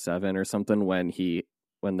 6, 7 or something when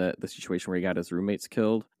the situation where he got his roommates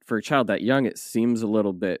killed. For a child that young, it seems a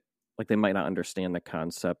little bit like they might not understand the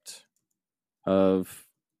concept of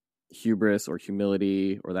hubris or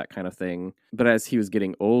humility or that kind of thing. But as he was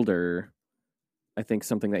getting older, I think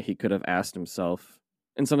something that he could have asked himself,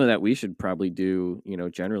 and something that we should probably do,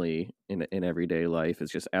 generally in everyday life, is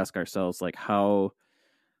just ask ourselves, like, how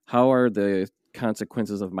are the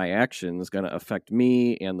consequences of my actions going to affect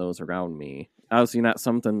me and those around me? Obviously not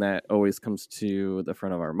something that always comes to the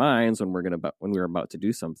front of our minds when we're about to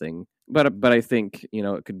do something. But I think,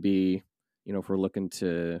 it could be, if we're looking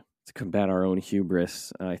to combat our own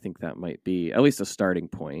hubris, I think that might be at least a starting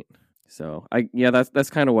point. So that's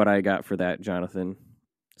kind of what I got for that, Jonathan.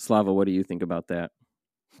 Slava, what do you think about that?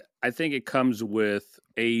 I think it comes with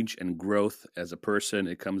age and growth as a person.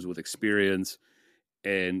 It comes with experience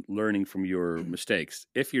and learning from your mistakes.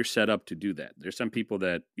 If you're set up to do that, there's some people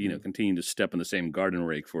that, continue to step in the same garden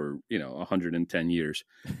rake for, 110 years.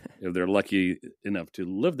 If they're lucky enough to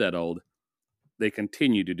live that old, they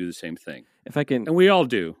continue to do the same thing. If I can, and we all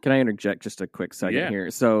do. Can I interject just a quick second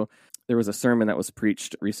here? So there was a sermon that was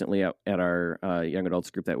preached recently at our young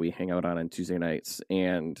adults group that we hang out on Tuesday nights.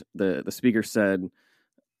 And the speaker said,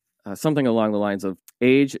 something along the lines of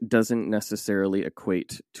age doesn't necessarily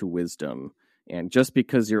equate to wisdom. And just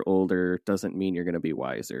because you're older doesn't mean you're going to be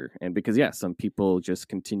wiser. And because, some people just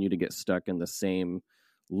continue to get stuck in the same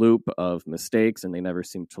loop of mistakes and they never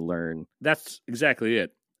seem to learn. That's exactly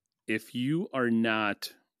it. If you are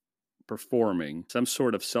not performing some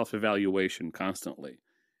sort of self-evaluation constantly,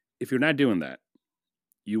 if you're not doing that,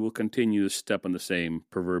 you will continue to step on the same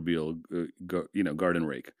proverbial garden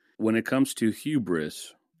rake. When it comes to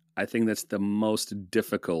hubris, I think that's the most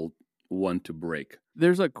difficult one to break.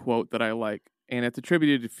 There's a quote that I like, and it's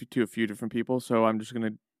attributed to a few different people, so I'm just going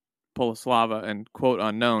to pull a Slava and quote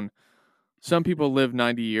unknown. Some people live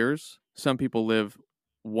 90 years. Some people live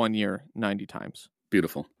 1 year 90 times.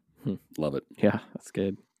 Beautiful. Love it. Yeah, that's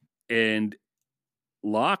good. And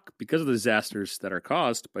Locke, because of the disasters that are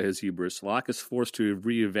caused by his hubris, Locke is forced to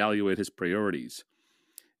reevaluate his priorities.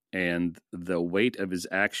 And the weight of his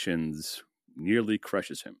actions nearly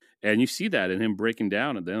crushes him. And you see that in him breaking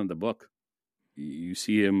down at the end of the book. You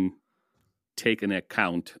see him take an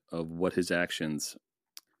account of what his actions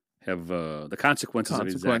have, the consequences of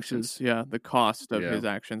his actions. Yeah, the cost of his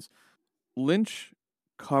actions. Lynch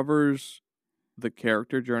covers the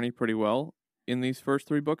character journey pretty well in these first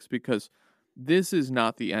 3 books because this is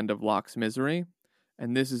not the end of Locke's misery,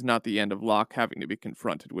 and this is not the end of Locke having to be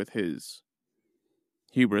confronted with his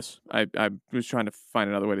hubris. I was trying to find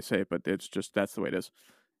another way to say it, but it's just that's the way it is.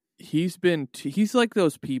 He's like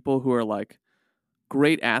those people who are like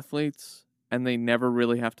great athletes and they never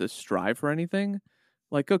really have to strive for anything.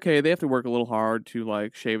 Like, okay, they have to work a little hard to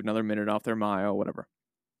like shave another minute off their mile, whatever.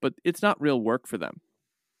 But it's not real work for them.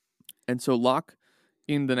 And so Locke,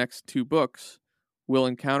 in the next 2 books, will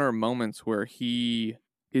encounter moments where he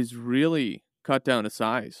is really cut down to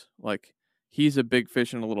size. Like, he's a big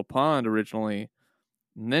fish in a little pond originally,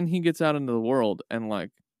 and then he gets out into the world, and,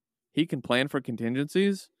 like, he can plan for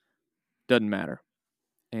contingencies, doesn't matter.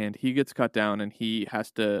 And he gets cut down, and he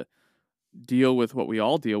has to deal with what we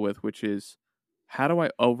all deal with, which is, how do I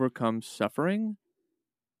overcome suffering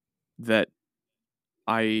that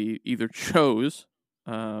I either chose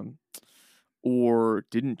or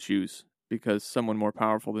didn't choose because someone more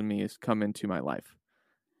powerful than me has come into my life?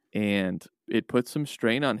 And it puts some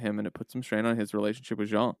strain on him, and it puts some strain on his relationship with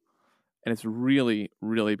Jean. And it's really,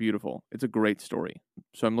 really beautiful. It's a great story.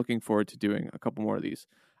 So I'm looking forward to doing a couple more of these.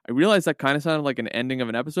 I realize that kind of sounded like an ending of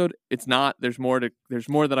an episode. It's not. There's more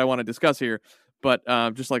that I want to discuss here, but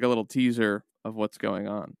just like a little teaser of what's going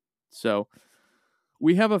on. So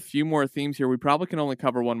we have a few more themes here. We probably can only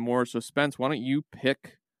cover one more. So Spence, why don't you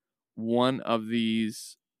pick one of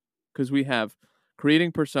these? Because we have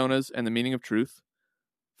creating personas and the meaning of truth,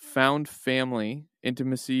 found family,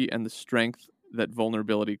 intimacy, and the strength that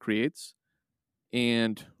vulnerability creates,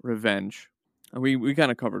 and revenge. We kind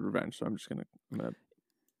of covered revenge, so I'm gonna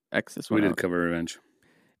X this one. We did cover revenge.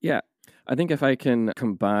 Yeah. I think if I can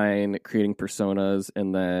combine creating personas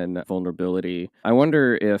and then vulnerability, I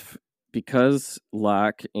wonder if, because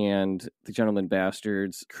Locke and the Gentleman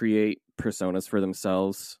Bastards create personas for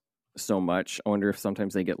themselves so much, I wonder if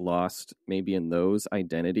sometimes they get lost maybe in those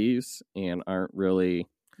identities and aren't really...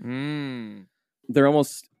 They're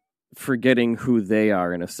almost forgetting who they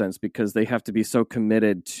are in a sense because they have to be so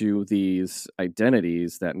committed to these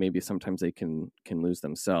identities that maybe sometimes they can lose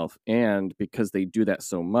themselves. And because they do that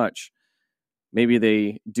so much, maybe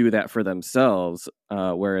they do that for themselves,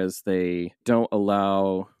 whereas they don't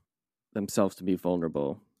allow themselves to be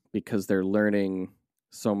vulnerable because they're learning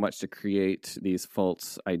so much to create these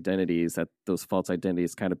false identities that those false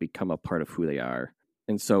identities kind of become a part of who they are.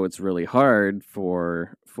 And so it's really hard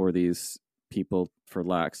for these people, for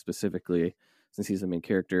Locke specifically, since he's the main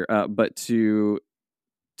character, but to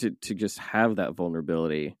just have that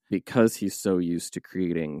vulnerability because he's so used to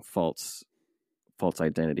creating false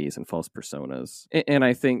identities and false personas. And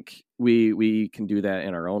I think we can do that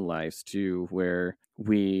in our own lives too, where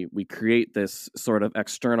we create this sort of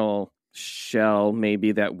external shell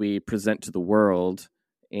maybe that we present to the world,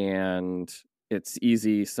 and it's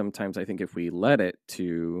easy sometimes, I think, if we let it,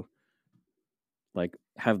 to like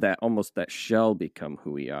have that almost that shell become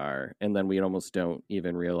who we are, and then we almost don't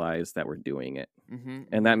even realize that we're doing it.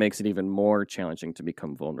 And that makes it even more challenging to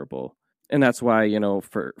become vulnerable. And that's why,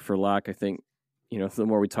 for Locke, I think, the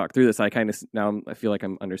more we talk through this, I feel like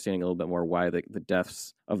I'm understanding a little bit more why the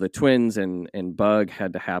deaths of the twins and Bug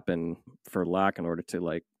had to happen for Locke in order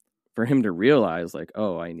to for him to realize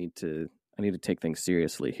oh, I need to take things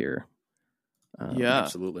seriously here. Yeah,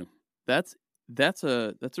 absolutely. That's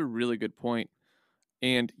a really good point.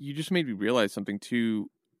 And you just made me realize something too.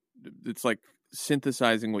 It's like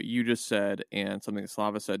synthesizing what you just said and something that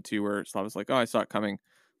Slava said too, where Slava's like, oh, I saw it coming.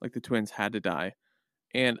 Like the twins had to die.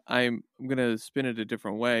 and I'm going to spin it a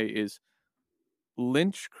different way, is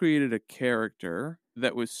Lynch created a character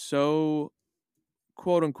that was so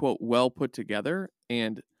quote unquote well put together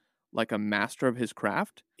and like a master of his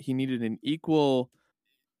craft. He needed an equal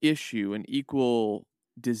issue, an equal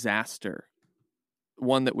disaster,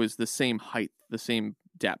 one that was the same height, the same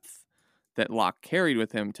depth that Locke carried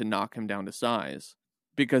with him to knock him down to size.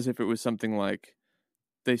 Because if it was something like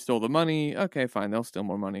they stole the money, okay, fine, they'll steal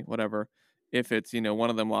more money, whatever. If it's, one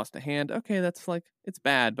of them lost a hand, okay, that's like, it's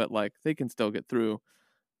bad, but like they can still get through.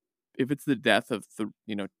 If it's the death of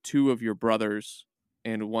two of your brothers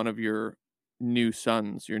and one of your new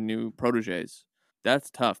sons, your new proteges, that's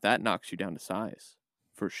tough. That knocks you down to size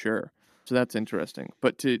for sure. So that's interesting.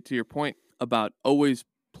 But to your point about always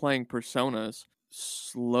playing personas,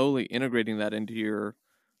 slowly integrating that into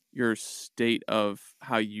your state of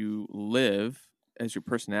how you live as your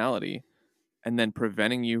personality, and then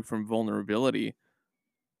preventing you from vulnerability,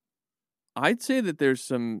 I'd say that there's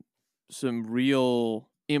some real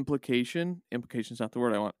implication's not the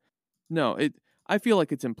word I want. No, I feel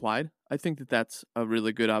like it's implied. I think that that's a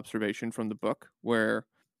really good observation from the book where,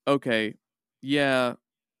 okay, yeah,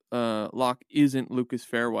 Locke isn't Lucas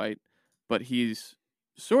Fairwhite, but he's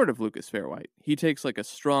sort of Lucas Fairwhite. He takes like a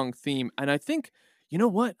strong theme, and I think, you know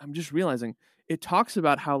what? I'm just realizing it talks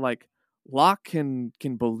about how like Locke can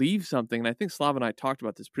believe something, and I think Slav and I talked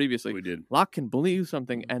about this previously. We did. Locke can believe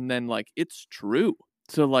something, and then like it's true.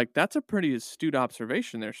 So like that's a pretty astute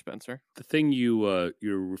observation there, Spencer. The thing you're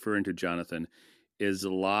referring to, Jonathan, is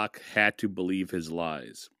Locke had to believe his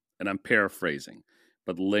lies, and I'm paraphrasing,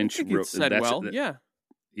 but Lynch wrote said well. Yeah.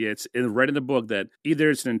 Yeah, it's right in the book that either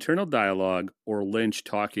it's an internal dialogue or Lynch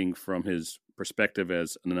talking from his perspective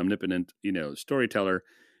as an omnipotent, storyteller.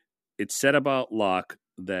 It's said about Locke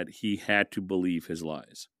that he had to believe his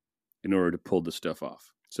lies in order to pull the stuff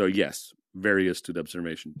off. So yes, very astute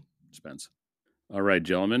observation, Spence. All right,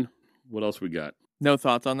 gentlemen, what else we got? No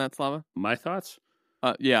thoughts on that, Slava? My thoughts?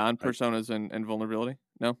 Yeah, on personas and vulnerability.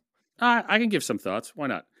 No, I can give some thoughts. Why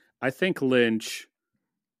not? I think Lynch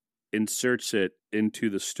inserts it into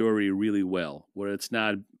the story really well, where it's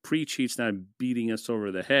not preachy, it's not beating us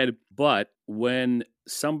over the head, but when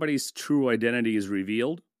somebody's true identity is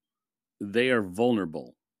revealed, they are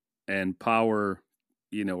vulnerable, and power,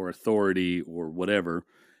 or authority or whatever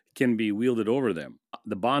can be wielded over them.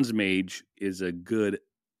 The Bonds Mage is a good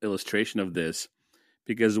illustration of this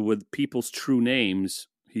because with people's true names,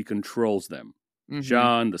 he controls them. Mm-hmm.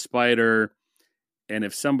 Jean, the spider, and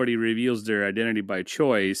if somebody reveals their identity by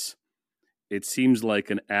choice, it seems like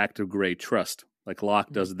an act of great trust, like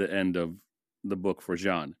Locke does at the end of the book for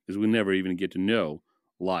Jean, because we never even get to know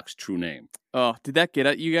Locke's true name. Oh, did that get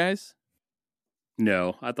at you guys?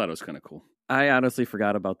 No, I thought it was kind of cool. I honestly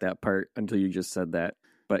forgot about that part until you just said that.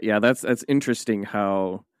 But yeah, that's interesting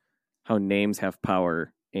how names have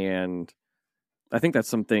power, and I think that's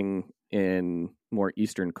something in more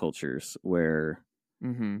Eastern cultures where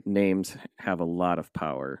names have a lot of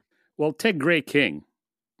power. Well, take Grey King,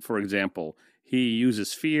 for example. He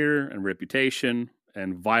uses fear and reputation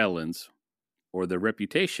and violence, or the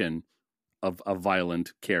reputation of a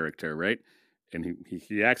violent character, right? And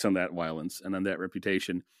he acts on that violence and on that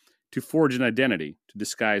reputation to forge an identity, to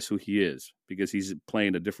disguise who he is, because he's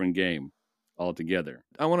playing a different game altogether.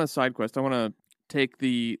 I want a side quest. I want to take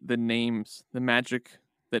the names, the magic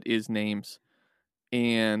that is names.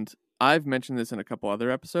 And I've mentioned this in a couple other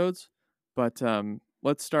episodes, but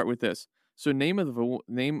let's start with this. So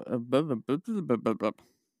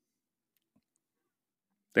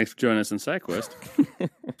Thanks for joining us in SideQuest.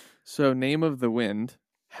 So Name of the Wind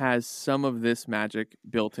has some of this magic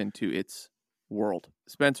built into its world.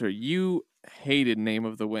 Spencer, you hated Name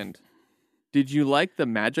of the Wind. Did you like the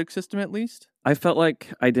magic system at least? I felt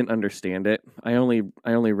like I didn't understand it. I only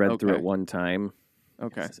read through it one time.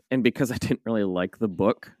 Okay. And because I didn't really like the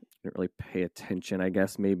book, I didn't really pay attention, I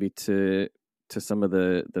guess, maybe to some of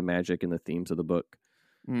the magic and the themes of the book.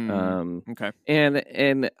 Okay.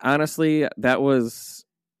 And honestly, that was,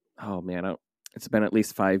 it's been at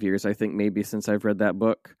least 5 years, I think, maybe since I've read that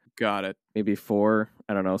book. Got it. Maybe 4,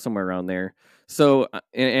 I don't know, somewhere around there. So,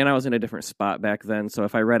 and I was in a different spot back then. So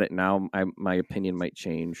if I read it now, my opinion might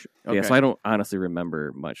change. Okay. Yeah, so I don't honestly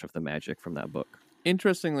remember much of the magic from that book.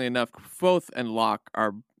 Interestingly enough, Kvothe and Locke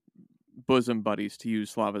are bosom buddies, to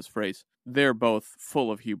use Slava's phrase. They're both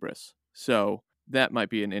full of hubris. So that might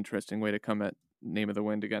be an interesting way to come at Name of the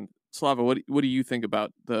Wind again. Slava, what do you think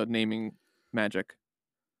about the naming magic?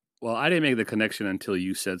 Well, I didn't make the connection until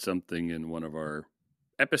you said something in one of our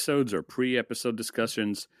episodes or pre-episode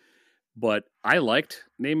discussions, but I liked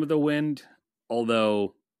Name of the Wind,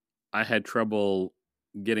 although I had trouble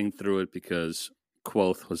getting through it because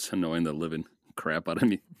Quoth was annoying the living crap out of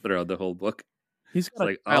me throughout the whole book. He's It's got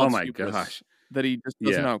like, a child oh my hubris gosh. that he just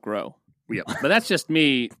doesn't Yeah. outgrow. Yeah, but that's just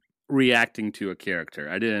me reacting to a character.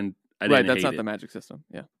 I didn't Right, that's hate not it. the magic system.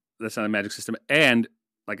 Yeah. That's not a magic system. And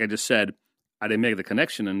like I just said, I didn't make the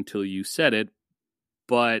connection until you said it.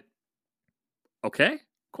 But okay?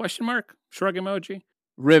 Question mark? Shrug emoji.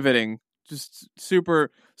 Riveting. Just super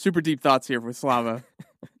deep thoughts here with Slava.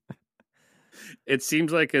 It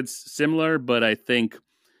seems like it's similar, but I think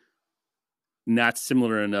not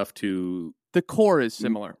similar enough to. The core is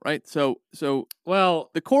similar, right? So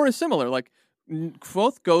Well, the core is similar. Like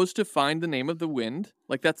Kvothe goes to find the name of the wind.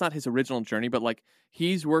 Like that's not his original journey, but like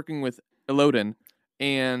he's working with Elodin,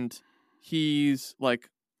 and he's like,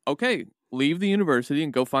 okay, leave the university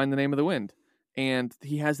and go find the name of the wind. And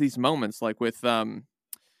he has these moments, like with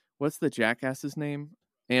what's the jackass's name?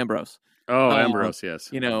 Ambrose. Ambrose, yes.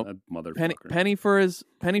 You know, That motherfucker. penny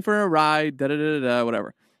for a ride,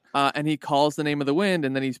 whatever. And he calls the name of the wind,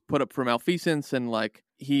 and then he's put up for malfeasance, and like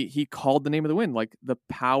he called the name of the wind. Like the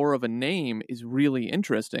power of a name is really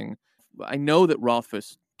interesting. I know that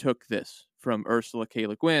Rothfuss took this from Ursula K.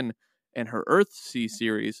 Le Guin and her Earthsea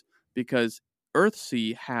series because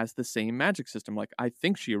Earthsea has the same magic system. Like I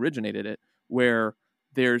think she originated it, where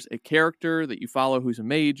there's a character that you follow who's a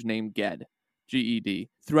mage named Ged, Ged.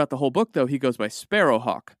 Throughout the whole book, though, he goes by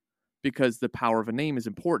Sparrowhawk because the power of a name is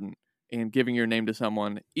important. And giving your name to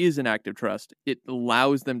someone is an act of trust. It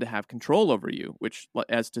allows them to have control over you, which,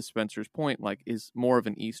 as to Spencer's point, like is more of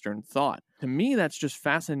an Eastern thought. To me, that's just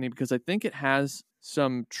fascinating because I think it has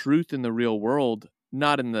some truth in the real world,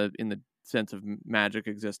 not in the sense of magic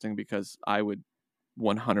existing, because I would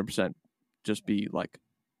 100% just be like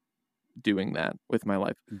doing that with my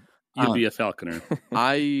life. You'd be a falconer.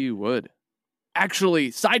 I would.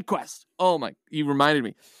 Actually, side quest. Oh my, you reminded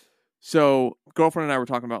me. So, girlfriend and I were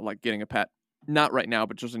talking about like getting a pet. Not right now,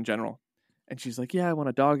 but just in general. And she's like, "Yeah, I want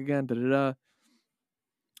a dog again."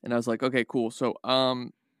 And I was like, "Okay, cool. So,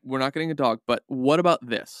 we're not getting a dog, but what about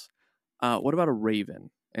this? What about a raven?"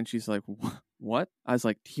 And she's like, "What?" I was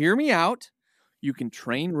like, "Hear me out. You can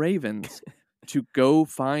train ravens to go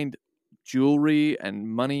find jewelry and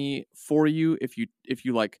money for you if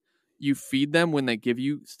you like you feed them when they give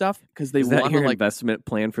you stuff because they Is that want your to like investment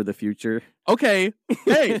plan for the future? Okay,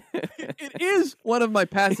 hey, it is one of my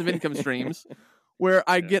passive income streams where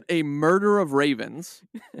I get a murder of ravens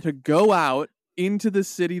to go out into the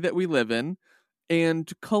city that we live in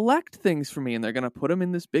and collect things for me, and they're going to put them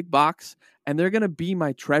in this big box, and they're going to be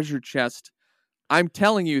my treasure chest. I'm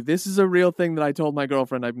telling you, this is a real thing that I told my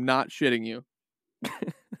girlfriend. I'm not shitting you.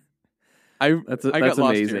 That's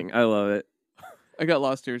amazing. I love it. I got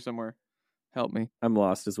lost here somewhere. Help me. I'm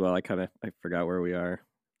lost as well. I forgot where we are.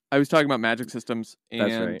 I was talking about magic systems. And...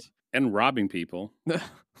 That's right. And robbing people.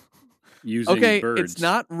 Using birds. It's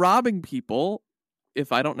not robbing people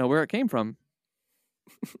if I don't know where it came from.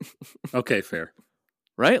 Okay, fair.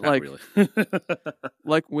 Right? Not like, really.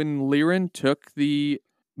 like when Liren took the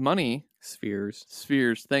money. Spheres.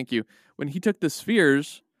 Thank you. When he took the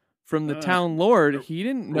spheres from the town lord, he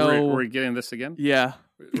didn't know. We're getting this again? Yeah.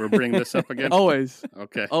 We're bringing this up again? Always.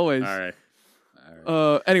 Okay. Always. All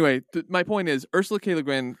right. Anyway, my point is, Ursula K. Le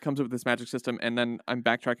Guin comes up with this magic system, and then I'm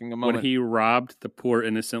backtracking a moment. When he robbed the poor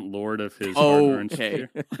innocent lord of his hard-earned Okay.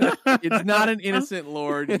 sphere. It's not an innocent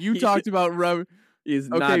lord. You talked about He's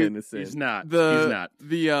not innocent. He's not. He's not.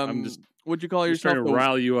 I'm just what'd you call just yourself? trying to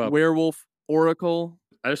rile you up. Werewolf Oracle.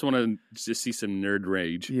 I just want to just see some nerd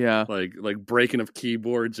rage. Yeah. Like breaking of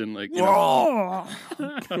keyboards and like, you know.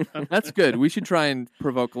 That's good. We should try and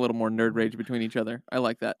provoke a little more nerd rage between each other. I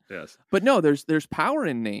like that. Yes. But no, there's power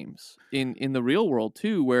in names in the real world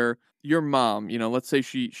too, where your mom, let's say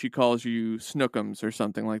she calls you Snookums or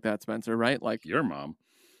something like that, Spencer, right? Like your mom.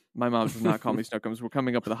 My mom does not call me Snookums. We're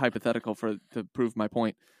coming up with a hypothetical to prove my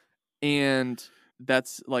point. And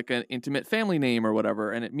that's like an intimate family name or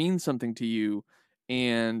whatever, and it means something to you.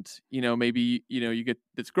 And, maybe, you get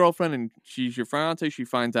this girlfriend and she's your fiance. She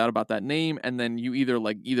finds out about that name. And then you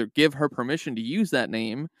either give her permission to use that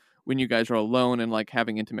name when you guys are alone and like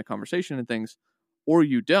having intimate conversation and things, or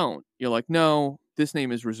you don't. You're like, no, this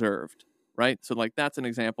name is reserved. Right. So like, that's an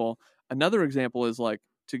example. Another example is like,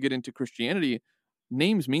 to get into Christianity,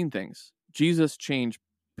 names mean things. Jesus changed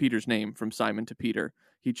Peter's name from Simon to Peter.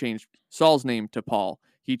 He changed Saul's name to Paul.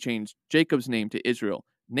 He changed Jacob's name to Israel.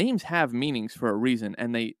 Names have meanings for a reason,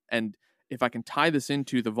 and if I can tie this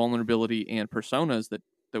into the vulnerability and personas that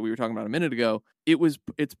we were talking about a minute ago,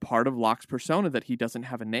 it's part of Locke's persona that he doesn't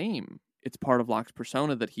have a name. It's part of Locke's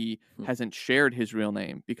persona that he hasn't shared his real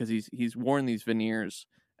name because he's worn these veneers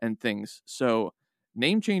and things. So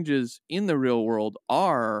name changes in the real world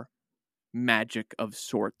are magic of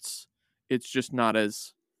sorts. It's just not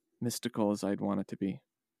as mystical as I'd want it to be.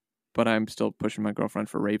 But I'm still pushing my girlfriend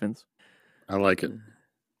for ravens. I like it.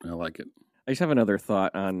 I like it. I just have another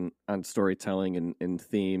thought on storytelling and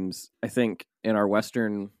themes. I think in our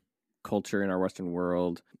Western culture, in our Western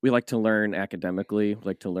world, we like to learn academically, we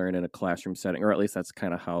like to learn in a classroom setting, or at least that's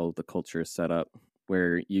kind of how the culture is set up,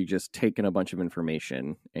 where you just take in a bunch of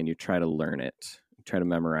information and you try to learn it, try to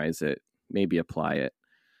memorize it, maybe apply it.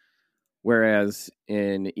 Whereas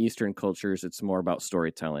in Eastern cultures, it's more about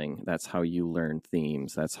storytelling. That's how you learn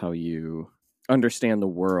themes. That's how you understand the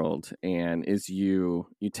world. And is you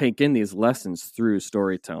take in these lessons through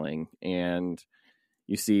storytelling. And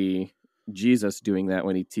you see Jesus doing that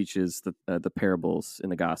when he teaches the parables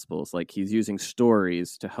in the Gospels. Like, he's using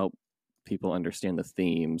stories to help people understand the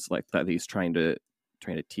themes like that he's trying to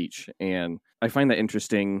teach. And I find that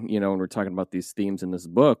interesting, when we're talking about these themes in this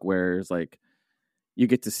book, where it's like, you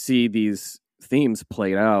get to see these themes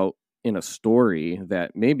played out in a story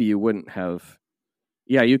that maybe you wouldn't have.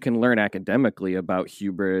 Yeah, you can learn academically about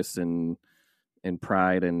hubris and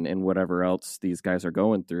pride and whatever else these guys are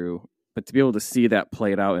going through. But to be able to see that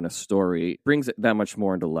played out in a story brings it that much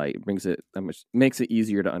more into light, makes it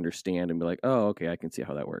easier to understand and be like, oh, okay, I can see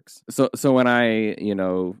how that works. So when I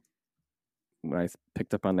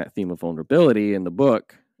picked up on that theme of vulnerability in the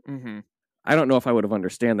book, Mm-hmm. I don't know if I would have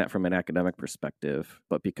understand that from an academic perspective,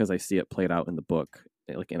 but because I see it played out in the book,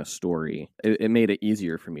 like in a story, it made it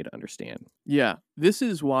easier for me to understand. Yeah, this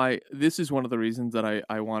is one of the reasons that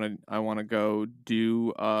I want to go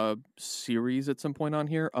do a series at some point on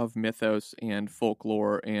here of mythos and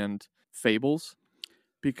folklore and fables,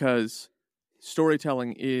 because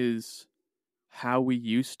storytelling is how we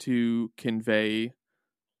used to convey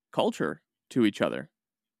culture to each other.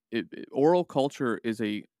 Oral culture is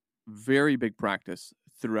a very big practice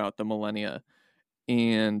throughout the millennia,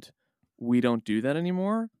 and we don't do that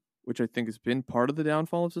anymore, which I think has been part of the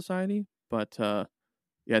downfall of society. But I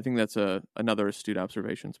think that's another astute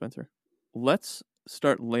observation, Spencer. Let's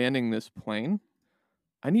start landing this plane.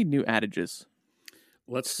 I need new adages.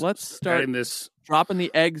 Let's start this, dropping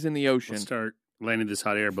the eggs in the ocean. Let's start landing this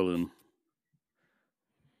hot air balloon.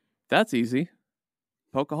 That's easy.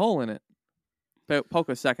 Poke a hole in it. Poke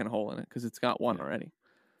a second hole in it, because it's got one already.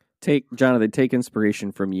 Take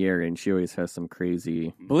inspiration from Yer, and she always has some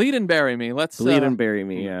crazy bleed and bury me. Let's bleed and bury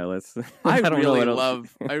me. Yeah, let's. I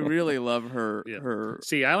really love her. Yeah. Her.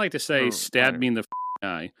 See, I like to say, stab me in the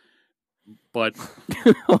eye, but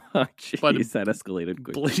oh, geez, that escalated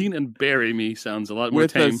quickly. Bleed and bury me sounds a lot more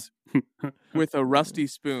tame. With a rusty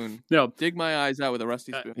spoon. No, dig my eyes out with a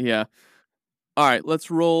rusty spoon. Yeah. All right,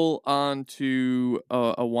 let's roll on to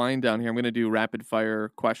a wind down here. I'm going to do rapid fire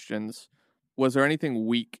questions. Was there anything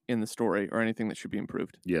weak in the story or anything that should be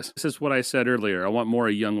improved? Yes. This is what I said earlier. I want more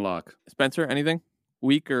of young Locke. Spencer, anything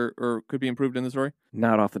weak or could be improved in the story?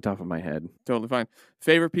 Not off the top of my head. Totally fine.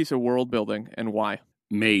 Favorite piece of world building and why?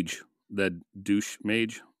 Mage. The douche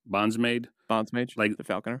mage. Bondsmage. Like the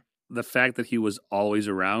Falconer. The fact that he was always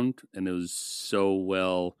around and it was so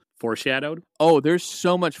well foreshadowed. Oh, there's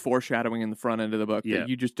so much foreshadowing in the front end of the book that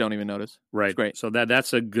you just don't even notice. Right. It's great. So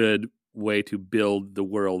that's a good way to build the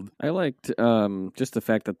world. I liked just the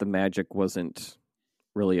fact that the magic wasn't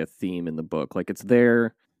really a theme in the book. Like, it's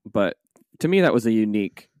there, but to me that was a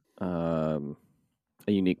unique plot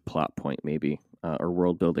point, maybe, or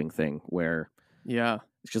world building thing where it's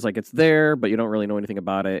just like it's there, but you don't really know anything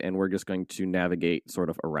about it, and we're just going to navigate sort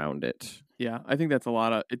of around it. Yeah, I think that's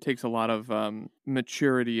it takes a lot of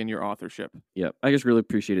maturity in your authorship. Yep, I just really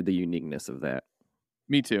appreciated the uniqueness of that.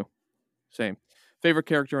 Me too. Same. Favorite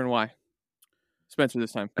character and why? Spencer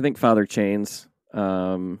this time. I think Father Chains.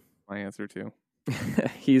 My answer too.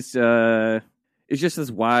 He's just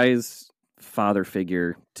this wise father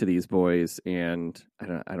figure to these boys, and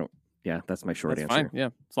I don't. Yeah, that's my short answer. Fine. Yeah,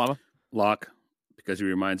 Slava. Locke, because he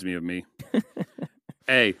reminds me of me.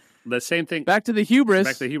 Hey, the same thing. Back to the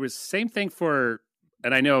hubris. Same thing for,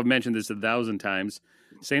 and I know I've mentioned this 1,000 times.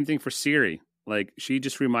 Same thing for Siri. Like, she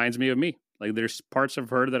just reminds me of me. Like, there's parts of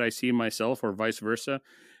her that I see in myself, or vice versa.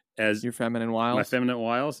 As your feminine wiles. My feminine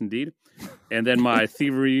wiles, indeed. And then my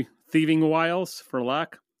thieving wiles for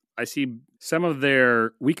Locke. I see some of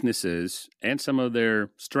their weaknesses and some of their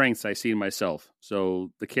strengths I see in myself.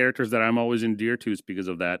 So the characters that I'm always endeared to is because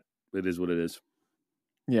of that. It is what it is.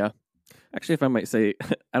 Yeah. Actually, if I might say,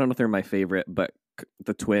 I don't know if they're my favorite, but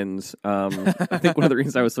the twins. I think one of the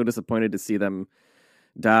reasons I was so disappointed to see them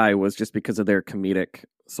die was just because of their comedic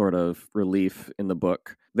sort of relief in the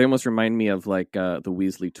book. They almost remind me of like the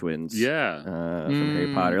Weasley twins, from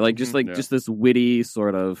Harry Potter. Like just this witty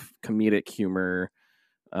sort of comedic humor.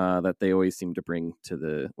 that they always seem to bring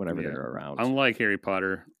to whenever they're around. Unlike Harry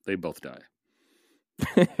Potter, they both die.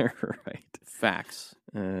 Right. Facts.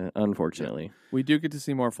 Unfortunately. We do get to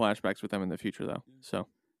see more flashbacks with them in the future, though. So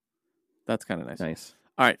that's kind of nice. Nice.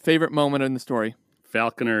 All right. Favorite moment in the story?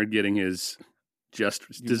 Falconer getting his just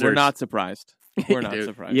desserts. We're not surprised. We're not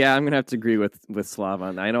surprised. Yeah, I'm gonna have to agree with Slav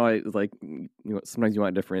on that. I know sometimes you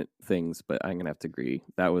want different things, but I'm gonna have to agree.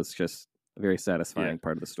 That was just a very satisfying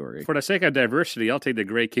part of the story. For the sake of diversity, I'll take the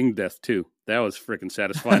Grey King death too. That was freaking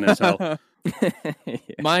satisfying as hell. Yeah.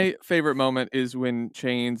 My favorite moment is when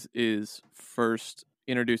Chains is first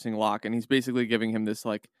introducing Locke, and he's basically giving him this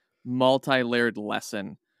like multi-layered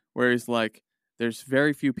lesson where he's like, there's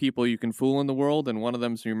very few people you can fool in the world, and one of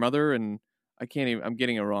them's your mother, and I'm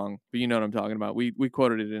getting it wrong, but you know what I'm talking about. We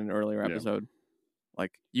quoted it in an earlier episode.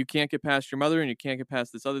 Like, you can't get past your mother, and you can't get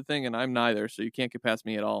past this other thing, and I'm neither, so you can't get past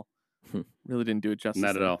me at all. Really didn't do it justice.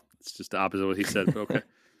 Not at all. It's just the opposite of what he said. But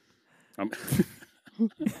okay.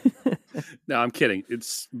 No, I'm kidding.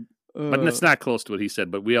 But it's not close to what he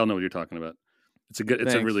said. But we all know what you're talking about. It's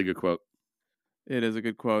a really good quote. It is a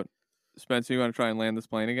good quote. Spencer, you want to try and land this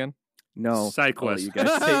plane again? No. Side quest. You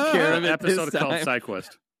guys take care of it. Episode called Side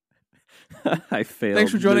Quest. I failed.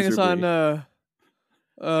 Thanks for joining miserably. us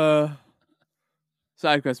on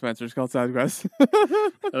Side Quest, Spencer. It's called Side Quest.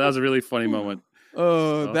 That was a really funny moment.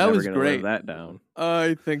 That Never was gonna great. live that down.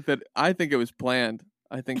 I think it was planned.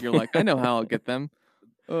 I think you're like, I know how I'll get them.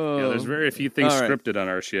 Yeah, there's very few things All right. scripted on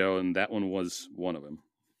our show, and that one was one of them.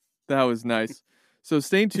 That was nice. So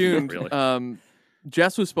stay tuned. Really?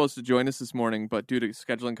 Jess was supposed to join us this morning, but due to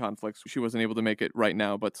scheduling conflicts, she wasn't able to make it right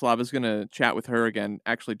now. But Slava's going to chat with her again,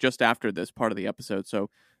 actually, just after this part of the episode.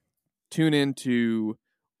 So tune in to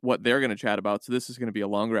what they're going to chat about. So this is going to be a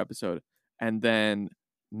longer episode. And then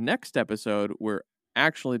next episode, we're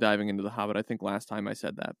actually diving into The Hobbit. I think last time I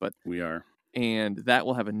said that, but We are. and that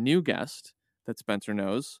will have a new guest that Spencer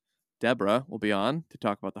knows. Deborah will be on to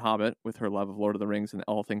talk about The Hobbit with her love of Lord of the Rings and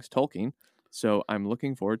all things Tolkien. So I'm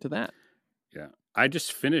looking forward to that. Yeah. I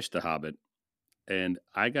just finished The Hobbit, and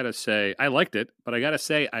I got to say, I liked it, but I got to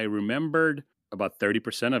say, I remembered about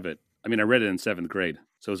 30% of it. I mean, I read it in 7th grade,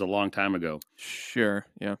 so it was a long time ago. Sure,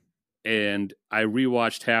 yeah. And I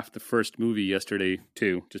rewatched half the first movie yesterday,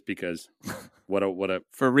 too, just because what a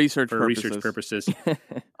For research for purposes. research purposes.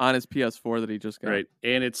 On his PS4 that he just got. Right.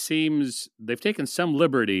 And it seems they've taken some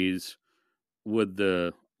liberties with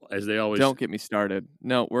as they always... Don't get me started.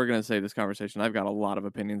 No, we're going to save this conversation. I've got a lot of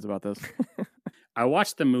opinions about this. I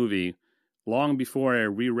watched the movie long before I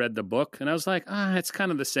reread the book, and I was like, it's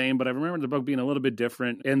kind of the same, but I remember the book being a little bit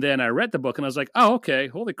different. And then I read the book, and I was like, oh, okay,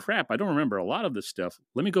 holy crap, I don't remember a lot of this stuff.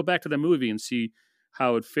 Let me go back to the movie and see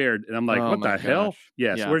how it fared. And I'm like, Oh what my the hell? gosh.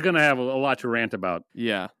 Yes, Yeah. we're going to have a lot to rant about.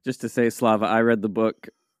 Yeah. Just to say, Slava, I read the book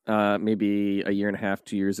maybe a year and a half,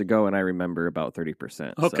 2 years ago, and I remember about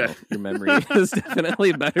 30%. Okay. So your memory is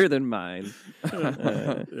definitely better than mine.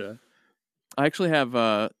 Yeah. I actually have,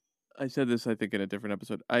 I said this, I think, in a different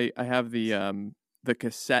episode. I have the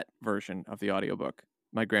cassette version of the audiobook.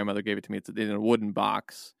 My grandmother gave it to me. It's in a wooden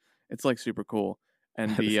box. It's like super cool.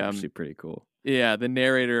 And That's the actually pretty cool. yeah, the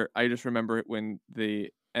narrator, I just remember it when the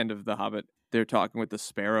end of The Hobbit, they're talking with the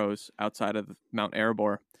sparrows outside of Mount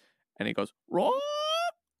Erebor, and he goes,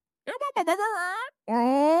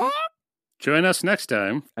 Join us next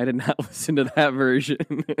time. I did not listen to that version.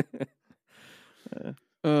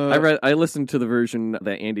 I listened to the version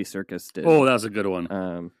that Andy Serkis did. Oh, that was a good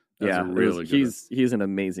one. Yeah, a really good one. he's an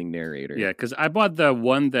amazing narrator. Yeah, because I bought the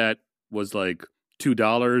one that was like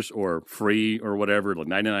 $2 or free or whatever, like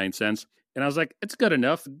 99 cents. And I was like, it's good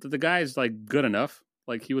enough. The guy's like good enough.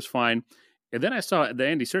 Like he was fine. And then I saw the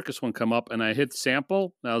Andy Serkis one come up and I hit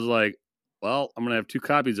sample. And I was like, well, I'm going to have 2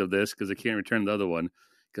 copies of this because I can't return the other one.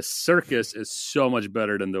 Because Serkis is so much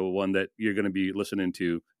better than the one that you're going to be listening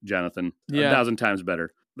to, Jonathan. Yeah. 1,000 times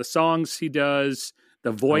better. The songs he does,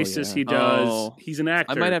 the voices he does. Oh. He's an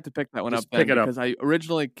actor. I might have to pick that one Just up then, pick it up. because I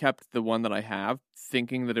originally kept the one that I have,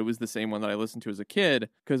 thinking that it was the same one that I listened to as a kid,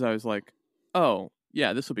 because I was like, oh,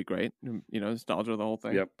 yeah, this will be great. You know, nostalgia, the whole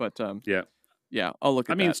thing. Yep. But Yeah. I'll look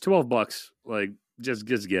at I mean, that. it's $12. Like, just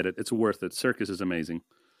get it. It's worth it. Serkis is amazing.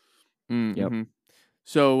 Mm-hmm.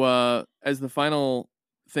 So as the final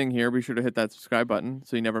thing here, be sure to hit that subscribe button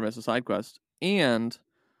so you never miss a side quest. And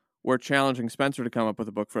we're challenging Spencer to come up with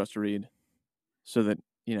a book for us to read, so that,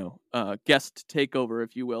 you know, guest takeover,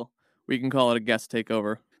 if you will. We can call it a guest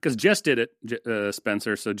takeover. Because Jess did it,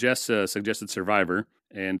 Spencer. So Jess suggested Survivor,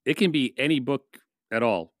 and it can be any book at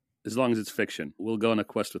all, as long as it's fiction. We'll go on a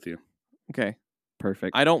quest with you. Okay.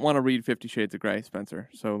 Perfect. I don't want to read 50 Shades of Grey, Spencer.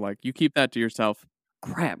 So, like, you keep that to yourself.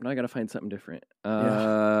 Crap, now I got to find something different.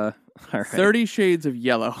 All right. 30 Shades of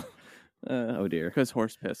Yellow. Oh, dear. Because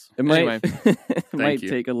horse piss. It Anyway. might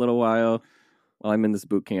take a little while while I'm in this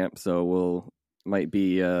boot camp, so might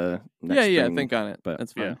be next spring, think on it. But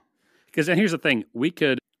that's fine. Because then here's the thing. We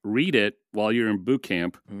could read it while you're in boot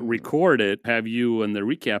camp, record it, have you in the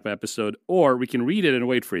recap episode, or we can read it and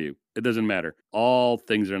wait for you. It doesn't matter. All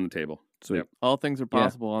things are on the table. Sweet. Yep. All things are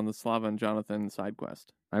possible on the Slava and Jonathan side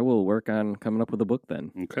quest. I will work on coming up with a book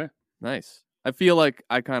then. Okay. Nice. I feel like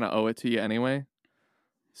I kind of owe it to you anyway.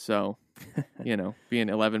 So, being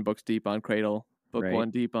 11 books deep on Cradle, book Right.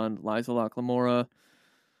 1 deep on Liza Locke Lamora.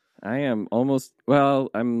 I am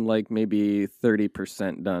I'm like maybe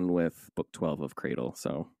 30% done with book 12 of Cradle,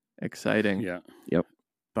 so Exciting. Yeah. Yep.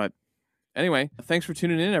 But anyway, thanks for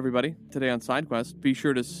tuning in, everybody, today on SideQuest. Be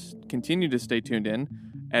sure to continue to stay tuned in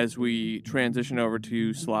as we transition over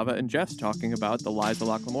to Slava and Jess talking about the Liza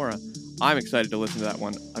Locke Lamora. I'm excited to listen to that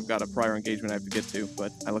one. I've got a prior engagement I have to get to,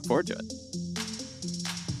 but I look forward to it.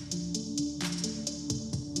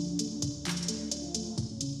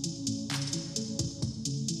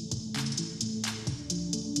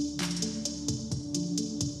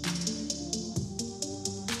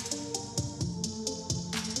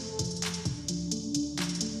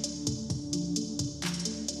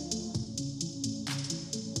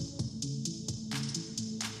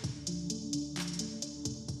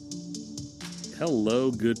 Hello,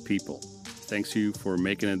 good people. Thanks to you for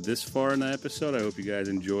making it this far in the episode. I hope you guys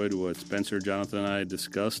enjoyed what Spencer, Jonathan, and I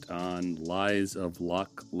discussed on Lies of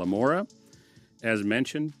Locke Lamora. As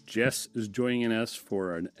mentioned, Jess is joining us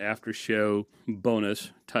for an after-show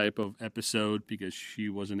bonus type of episode because she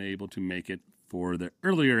wasn't able to make it for the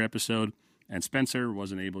earlier episode, and Spencer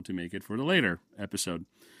wasn't able to make it for the later episode.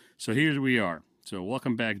 So here we are. So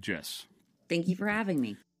welcome back, Jess. Thank you for having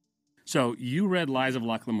me. So you read Lies of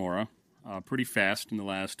Locke Lamora pretty fast in the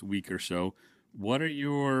last week or so. What are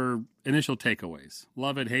your initial takeaways?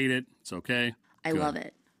 Love it, hate it, it's okay? I Good. love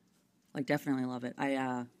it. Like, definitely love it.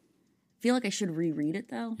 I feel like I should reread it,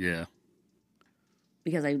 though, Yeah.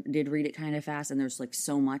 because I did read it kind of fast, and there's, like,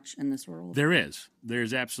 so much in this world. There is.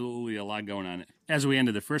 There's absolutely a lot going on. As we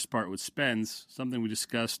ended the first part with Spence, something we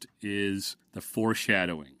discussed is the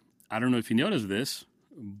foreshadowing. I don't know if you noticed this,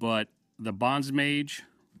 but the Bonds Mage,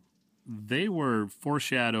 they were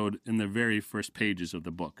foreshadowed in the very first pages of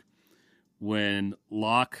the book. When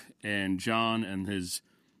Locke and John and his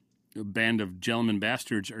band of gentleman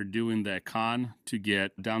bastards are doing that con to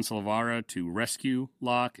get Don Silvara to rescue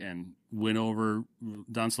Locke and win over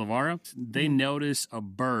Don Silvara, they notice a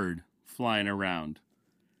bird flying around.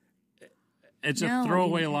 It's No, a I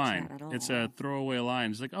throwaway didn't catch line. that at It's all. a throwaway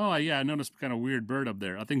line. It's like, oh, yeah, I noticed kind of weird bird up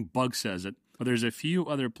there. I think Bug says it. But there's a few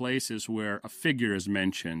other places where a figure is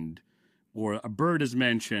mentioned or a bird is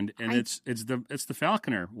mentioned, and it's the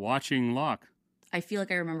falconer watching Locke. I feel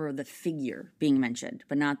like I remember the figure being mentioned,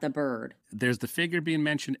 but not the bird. There's the figure being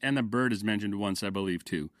mentioned, and the bird is mentioned once, I believe,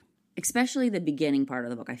 too. Especially the beginning part of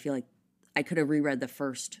the book. I feel like I could have reread the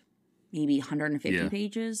first maybe 150 Yeah.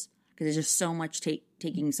 pages, because there's just so much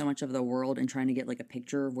taking so much of the world and trying to get, like, a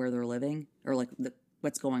picture of where they're living or, like,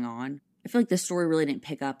 what's going on. I feel like the story really didn't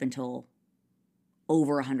pick up until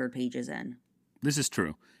over 100 pages in. This is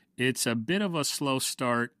true. It's a bit of a slow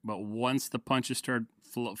start, but once the punches start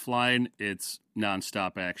flying, it's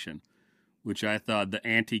nonstop action, which I thought the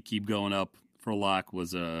ante keep going up for Locke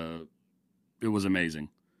was amazing.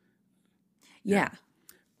 Yeah.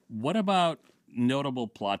 What about notable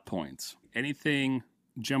plot points? Anything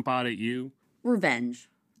jump out at you? Revenge.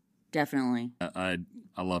 Definitely. I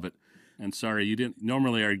love it. And sorry, you didn't.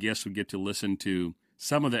 Normally, our guests would get to listen to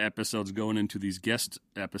some of the episodes going into these guest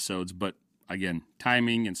episodes, but again,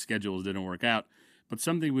 timing and schedules didn't work out. But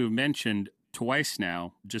something we've mentioned twice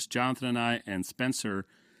now, just Jonathan and I and Spencer,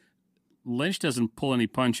 Lynch doesn't pull any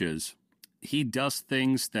punches. He does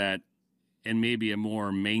things that in maybe a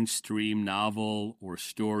more mainstream novel or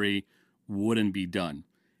story wouldn't be done.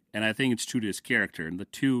 And I think it's true to his character. And the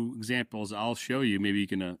two examples I'll show you, maybe you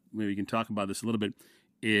can talk about this a little bit,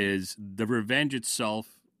 is the revenge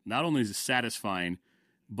itself. Not only is it satisfying,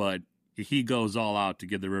 but he goes all out to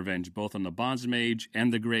get the revenge, both on the Bonds Mage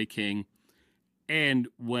and the Grey King. And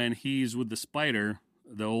when he's with the Spider,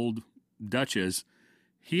 the old Duchess,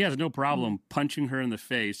 he has no problem punching her in the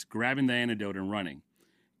face, grabbing the antidote, and running.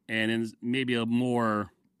 And in maybe a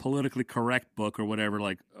more politically correct book or whatever,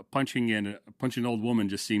 like punching an old woman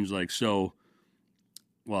just seems like so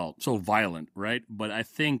violent, right? But I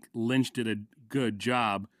think Lynch did a good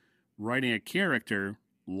job writing a character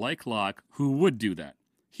like Locke who would do that.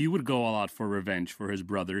 He would go all out for revenge for his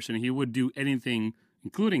brothers, and he would do anything,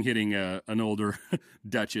 including hitting an older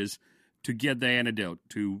Duchess, to get the antidote,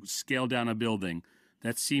 to scale down a building.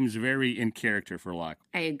 That seems very in character for Locke.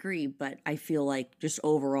 I agree, but I feel like just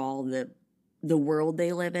overall the world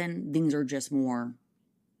they live in, things are just more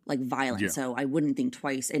like violent. Yeah. So I wouldn't think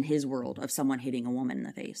twice in his world of someone hitting a woman in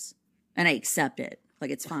the face. And I accept it. Like,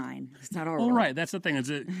 it's fine. It's not our world. Right. That's the thing. Is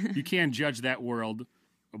that you can't judge that world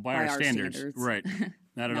by our standards. Right.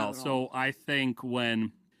 Not at all. So I think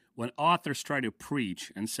when authors try to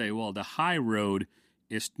preach and say, well, the high road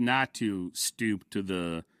is not to stoop to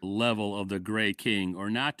the level of the Grey King, or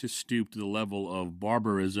not to stoop to the level of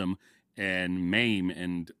barbarism and maim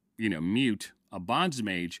and, mute a bonds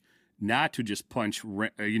mage, not to just punch,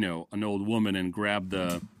 an old woman and grab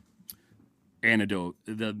the antidote.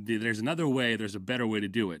 There's another way, there's a better way to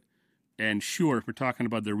do it. And sure, if we're talking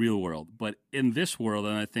about the real world, but in this world,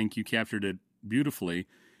 and I think you captured it beautifully,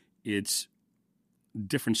 it's a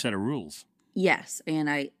different set of rules. Yes, and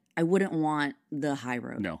I wouldn't want the high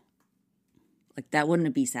road. No. Like, that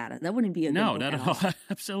wouldn't be sad. That wouldn't be a good book not at all.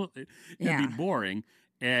 Absolutely. It'd be boring.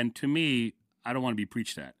 And to me, I don't want to be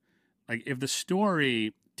preached at. Like, if the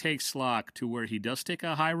story takes Locke to where he does take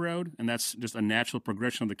a high road, and that's just a natural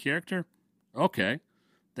progression of the character, okay.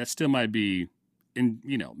 That still might be,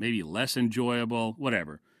 maybe less enjoyable,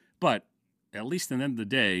 whatever. But at least at the end of the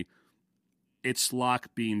day, it's Locke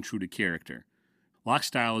being true to character. Locke's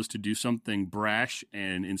style is to do something brash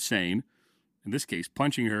and insane. In this case,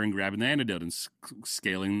 punching her and grabbing the antidote and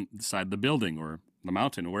scaling the side of the building or the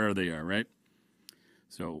mountain or wherever they are, right?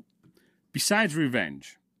 So, besides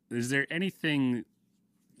revenge, is there anything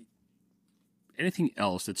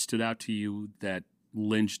else that stood out to you that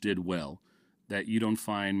Lynch did well that you don't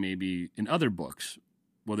find maybe in other books,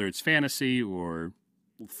 whether it's fantasy or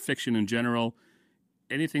fiction in general?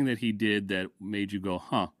 Anything that he did that made you go,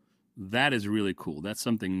 huh, that is really cool. That's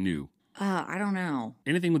something new. I don't know.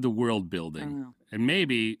 Anything with the world building. I don't know. And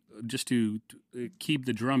maybe, just to keep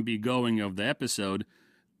the drumbeat going of the episode,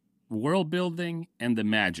 world building and the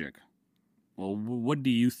magic. Well, what do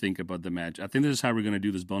you think about the magic? I think this is how we're going to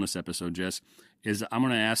do this bonus episode, Jess, is I'm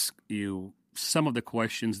going to ask you some of the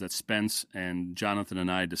questions that Spence and Jonathan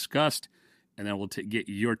and I discussed, and then we'll get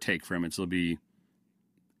your take from it. So it'll be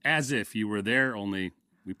as if you were there, only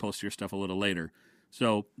we post your stuff a little later.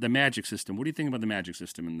 So the magic system. What do you think about the magic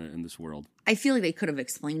system in this world? I feel like they could have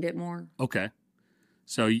explained it more. Okay.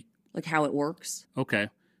 So like how it works. Okay.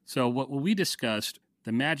 So what we discussed,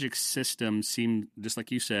 the magic system seemed, just like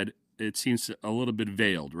you said, it seems a little bit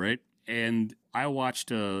veiled, right? And I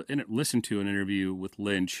listened to an interview with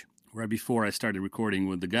Lynch right before I started recording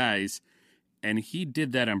with the guys, and he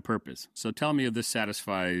did that on purpose. So tell me if this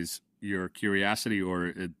satisfies your curiosity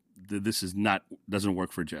or this doesn't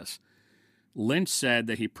work for Jess. Lynch said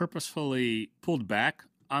that he purposefully pulled back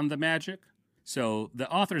on the magic. So the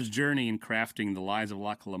author's journey in crafting The Lies of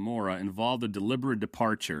Locke and Lamora involved a deliberate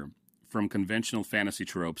departure from conventional fantasy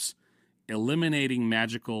tropes, eliminating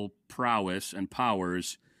magical prowess and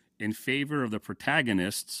powers in favor of the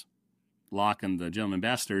protagonists, Locke and the Gentleman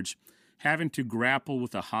Bastards, having to grapple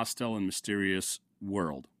with a hostile and mysterious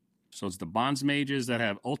world. So it's the bonds mages that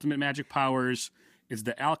have ultimate magic powers. It's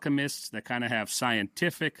the alchemists that kind of have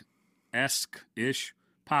scientific-esque-ish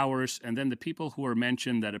powers, and then the people who are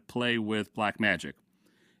mentioned that play with black magic.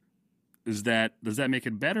 Does that make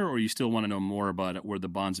it better, or you still want to know more about it, where the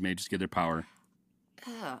bonds mages get their power?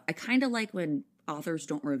 I kind of like when authors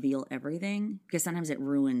don't reveal everything, because sometimes it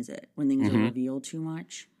ruins it when things are revealed too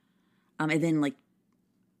much. And then, like,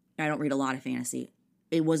 I don't read a lot of fantasy.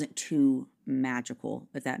 It wasn't too magical,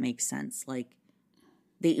 if that makes sense. Like,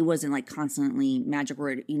 it wasn't like constantly magic, where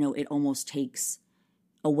it almost takes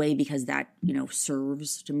away because that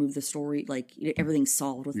serves to move the story. Like, everything's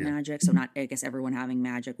solved with magic, so not, I guess, everyone having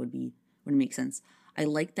magic wouldn't make sense. I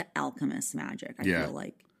like the alchemist magic. I feel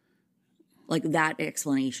like that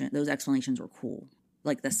explanation. Those explanations were cool.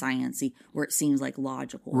 Like the sciencey, where it seems like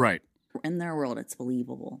logical. Right. In their world, it's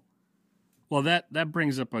believable. Well, that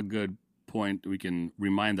brings up a good point we can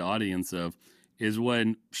remind the audience of, is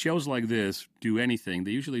when shows like this do anything,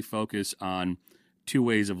 they usually focus on two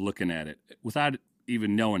ways of looking at it without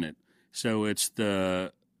even knowing it. So it's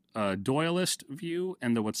the Doyleist view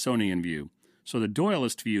and the Watsonian view. So the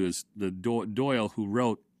Doyleist view is the Doyle who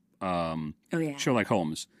wrote Sherlock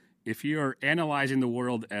Holmes. If you're analyzing the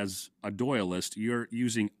world as a Doyleist, you're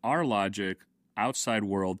using our logic, outside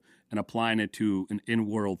world, and applying it to an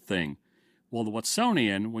in-world thing. Well, the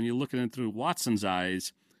Watsonian, when you look at it through Watson's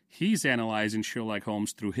eyes, he's analyzing Sherlock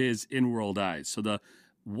Holmes through his in-world eyes. So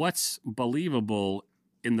what's believable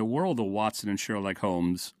in the world of Watson and Sherlock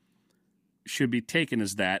Holmes should be taken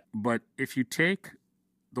as that. But if you take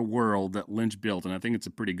the world that Lynch built, and I think it's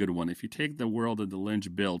a pretty good one, if you take the world that the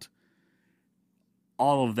Lynch built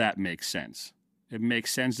all of that makes sense. It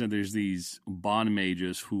makes sense that there's these bond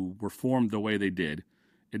mages who were formed the way they did.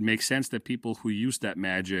 It makes sense that people who use that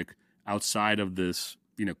magic outside of this,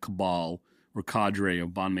 cabal or cadre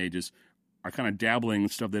of bond mages are kind of dabbling in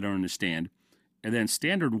stuff they don't understand. And then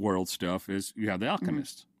standard world stuff is you have the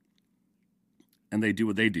alchemists. And they do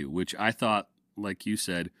what they do, which I thought, like you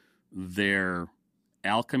said, their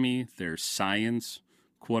alchemy, their science,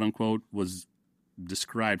 quote unquote, was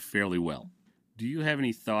described fairly well. Do you have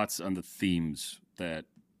any thoughts on the themes that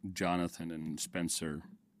Jonathan and Spencer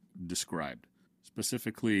described?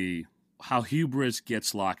 Specifically, how hubris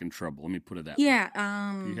gets Locke in trouble. Let me put it that way.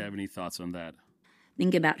 Yeah. Do you have any thoughts on that?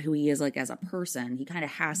 Think about who he is, like, as a person. He kind of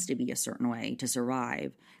has to be a certain way to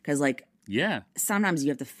survive. Because, like, yeah, sometimes you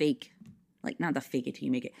have to fake, like, not to fake it till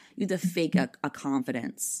you make it. You have to fake a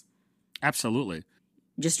confidence. Absolutely.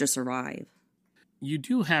 Just to survive. You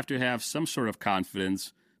do have to have some sort of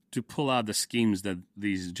confidence to pull out the schemes that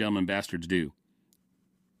these gentlemen bastards do.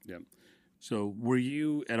 Yeah. So were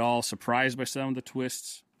you at all surprised by some of the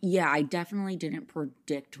twists? Yeah, I definitely didn't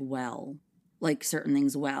predict well. Like, certain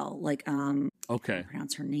things well. Like, okay. I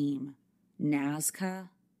pronounce her name. Nazca?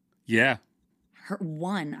 Yeah.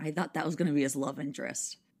 I thought that was going to be his love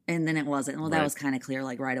interest. And then it wasn't. Well, that was kind of clear,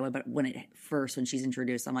 like, right away. But when she's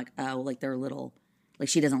introduced, I'm like, oh, like, they're little. Like,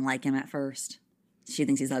 she doesn't like him at first. She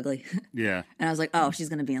thinks he's ugly. Yeah. And I was like, oh, she's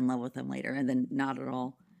going to be in love with him later. And then not at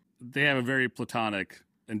all. They have a very platonic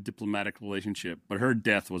and diplomatic relationship. But her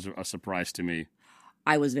death was a surprise to me.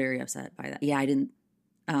 I was very upset by that. Yeah, I didn't.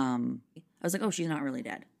 I was like, oh, she's not really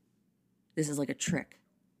dead. This is like a trick.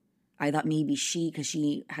 I thought maybe because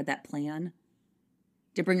she had that plan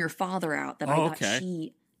to bring her father out, that I thought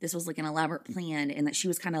this was like an elaborate plan, and that she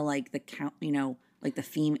was kind of like the count, like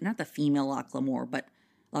the not the female Locke Lamora,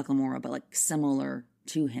 but like similar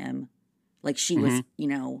to him. Like she was,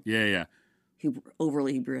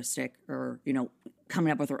 overly hubristic, or,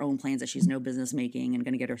 coming up with her own plans that she's no business making and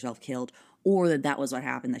going to get herself killed, or that was what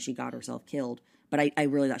happened, that she got herself killed. But I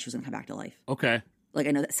really thought she was going to come back to life. Okay. Like,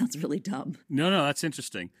 I know that sounds really dumb. No, that's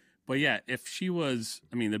interesting. But yeah, if she was,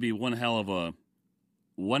 there'd be one hell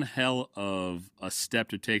of a step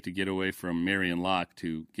to take to get away from Mary and Locke,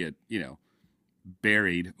 to get,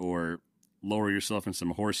 buried or lower yourself in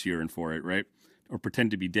some horse urine for it, right? Or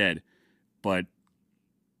pretend to be dead. But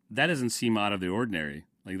that doesn't seem out of the ordinary.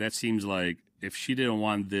 Like, that seems like if she didn't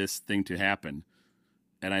want this thing to happen,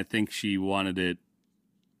 and I think she wanted it,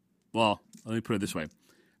 well, let me put it this way.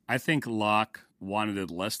 I think Locke wanted it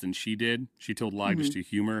less than she did. She told Locke just to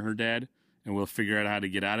humor her dad, and we'll figure out how to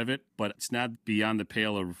get out of it. But it's not beyond the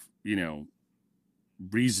pale of,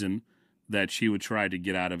 reason that she would try to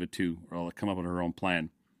get out of it too, or come up with her own plan.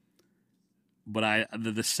 But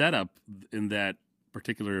the setup in that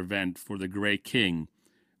particular event for the Grey King,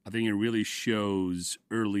 I think it really shows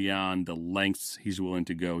early on the lengths he's willing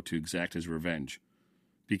to go to exact his revenge.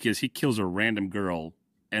 Because he kills a random girl,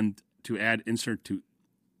 and to add insult to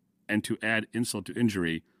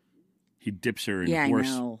injury, he dips her in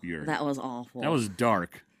horse urine. That was awful. That was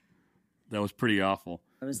dark. That was pretty awful.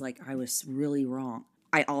 I was like, I was really wrong.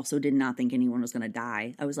 I also did not think anyone was going to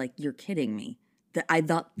die. I was like, you're kidding me. I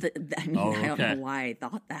thought that. I don't know why I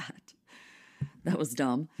thought that. That was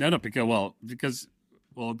dumb. No, because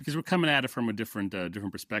we're coming at it from a different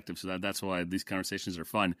perspective. So that's why these conversations are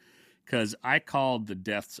fun. Because I called the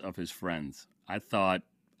deaths of his friends. I thought,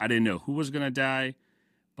 I didn't know who was going to die,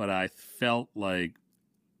 but I felt like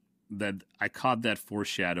that I caught that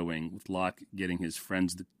foreshadowing with Locke getting his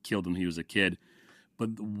friends killed when he was a kid.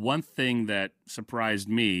 But one thing that surprised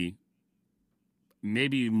me,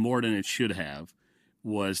 maybe more than it should have,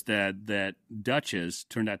 was that Duchess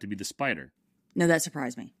turned out to be the spider. No, that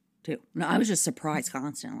surprised me, too. No, I was just surprised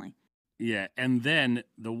constantly. Yeah, and then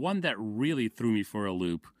the one that really threw me for a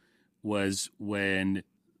loop was when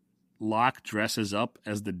Locke dresses up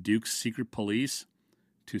as the Duke's secret police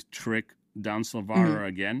to trick Don Silvara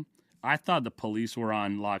again. I thought the police were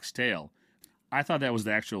on Locke's tail. I thought that was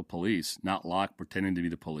the actual police, not Locke pretending to be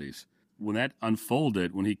the police. When that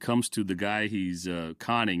unfolded, when he comes to the guy he's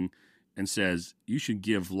conning and says, you should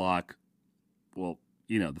give Locke,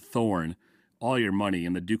 the Thorn, all your money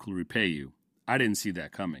and the Duke will repay you. I didn't see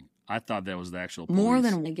that coming. I thought that was the actual police. More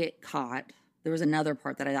than to get caught. There was another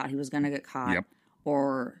part that I thought he was going to get caught. Yep.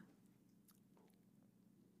 Or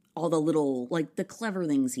all the little, like, the clever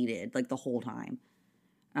things he did, like, the whole time.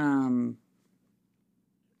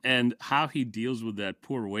 And how he deals with that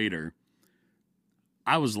poor waiter,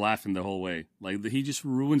 I was laughing the whole way. Like, he just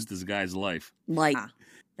ruins this guy's life. Like,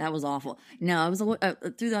 that was awful. No, I was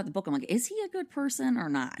throughout the book, I'm like, is he a good person or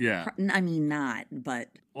not? Yeah. I mean, not, but.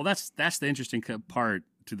 Well, that's the interesting part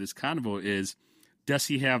to this convo is Does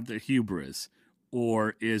he have the hubris?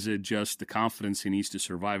 Or is it just the confidence he needs to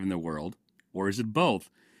survive in the world? Or is it both?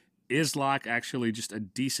 Is Locke actually just a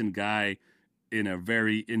decent guy in a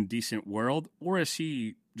very indecent world? Or is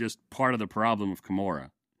he just part of the problem of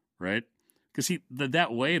Gamora, right? Because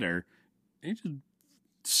that waiter, he just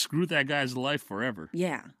screwed that guy's life forever.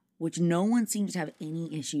 Yeah, which no one seems to have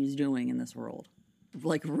any issues doing in this world.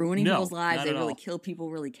 Like ruining people's lives. They really kill people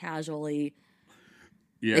really casually.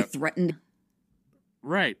 Yeah. They threatened.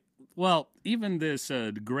 Right. Well, even this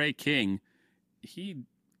Gray King, he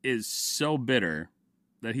is so bitter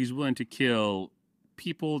that he's willing to kill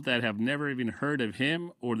people that have never even heard of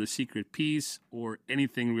him or the Secret Peace or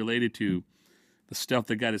anything related to the stuff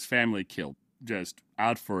that got his family killed. Just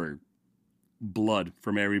out for blood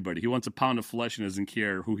from everybody. He wants a pound of flesh and doesn't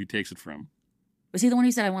care who he takes it from. Was he the one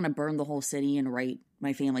who said, I want to burn the whole city and write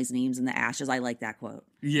my family's names in the ashes? I like that quote.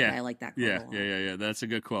 Yeah. I like that quote. Yeah. That's a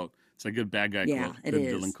good quote. It's a good bad guy quote. Yeah, it good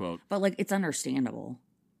is. villain quote. But, like, it's understandable.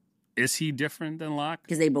 Is he different than Locke?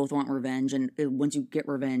 Because they both want revenge, and once you get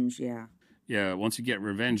revenge, yeah. Yeah, once you get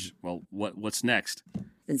revenge, well, what's next?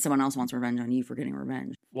 Then someone else wants revenge on you for getting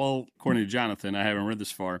revenge. Well, according to Jonathan, I haven't read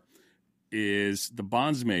this far, is the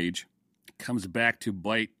Bonds Mage comes back to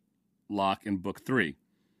bite Locke in book 3.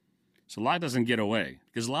 So Locke doesn't get away.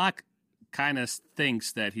 Because Locke kind of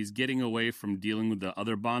thinks that he's getting away from dealing with the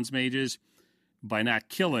other Bonds Mages by not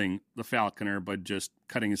killing the Falconer, but just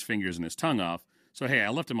cutting his fingers and his tongue off. So, hey, I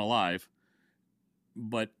left him alive,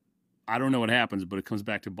 but I don't know what happens, but it comes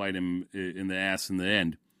back to bite him in the ass in the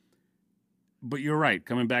end. But you're right.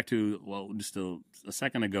 Coming back to, well, just a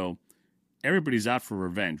second ago, everybody's out for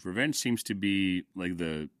revenge. Revenge seems to be like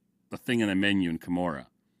the thing in the menu in Gamora.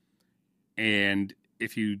 And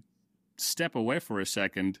if you step away for a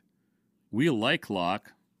second, we like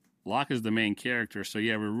Locke. Locke is the main character, so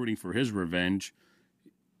yeah, we're rooting for his revenge.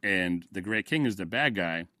 And the Great King is the bad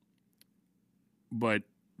guy. But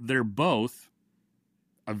they're both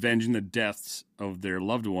avenging the deaths of their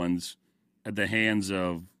loved ones at the hands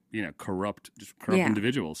of, corrupt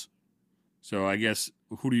individuals. So I guess,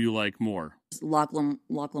 who do you like more? Locke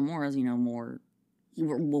Lamora is, more.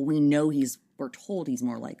 We know we're told he's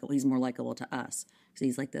more likable. He's more likable to us. So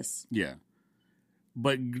he's like this. Yeah.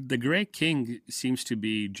 But the Great King seems to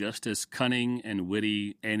be just as cunning and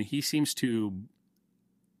witty, and he seems to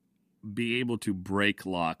be able to break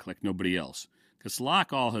Locke like nobody else. Because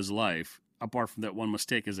Locke, all his life, apart from that one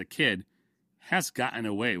mistake as a kid, has gotten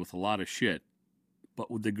away with a lot of shit. But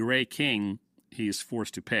with the Grey King, he is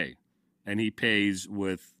forced to pay. And he pays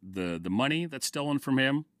with the money that's stolen from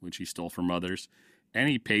him, which he stole from others, and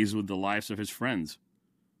he pays with the lives of his friends.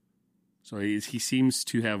 So he seems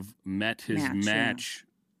to have met his match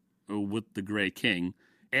with the Grey King.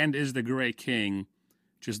 And is the Grey King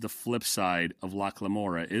just the flip side of Locke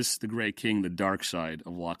Lamora? Is the Grey King the dark side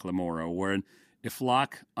of Locke Lamora? Where if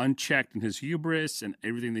Locke, unchecked in his hubris and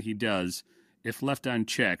everything that he does, if left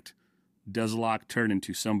unchecked, does Locke turn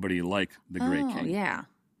into somebody like the Grey King? Oh, yeah.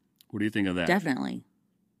 What do you think of that? Definitely.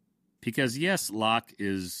 Because, yes, Locke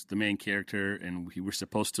is the main character, and we're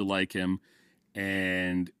supposed to like him.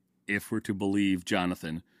 And if we're to believe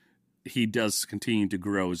Jonathan, he does continue to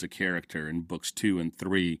grow as a character in books 2 and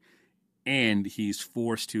 3. And he's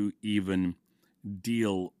forced to even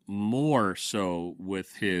deal more so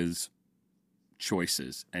with his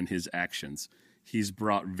choices and his actions. He's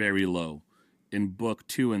brought very low. In book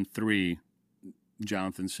 2 and 3,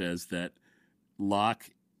 Jonathan says that Locke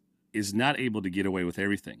is not able to get away with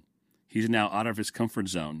everything. He's now out of his comfort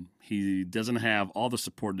zone. He doesn't have all the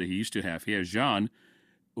support that he used to have. He has Jean,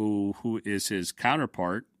 who is his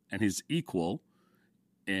counterpart and his equal,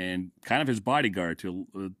 and kind of his bodyguard to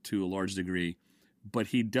a large degree, but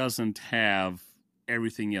he doesn't have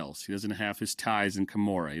everything else. He doesn't have his ties in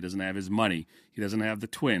Gamora. He doesn't have his money. He doesn't have the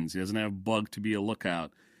twins. He doesn't have Bug to be a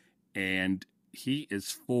lookout. And he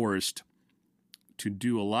is forced to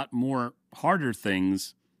do a lot more harder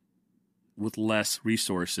things with less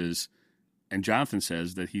resources. And Jonathan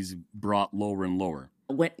says that he's brought lower and lower.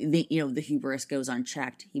 When the hubris goes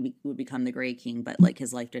unchecked, he would become the Grey King, but like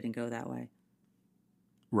his life didn't go that way.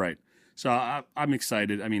 Right. So I'm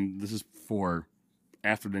excited. I mean, this is for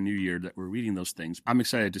after the new year that we're reading those things. I'm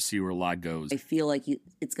excited to see where Locke goes. I feel like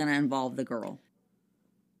it's going to involve the girl.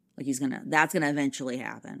 Like that's going to eventually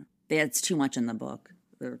happen. That's too much in the book.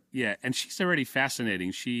 Yeah, and she's already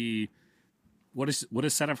fascinating. What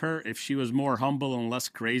is said of her? If she was more humble and less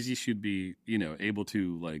crazy, she'd be, able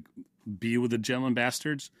to like be with the gentleman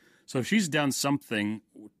bastards. So if she's done something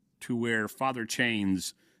to where Father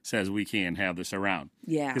Chains says we can't have this around.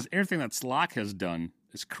 Yeah. Because everything that Locke has done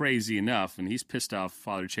is crazy enough, and he's pissed off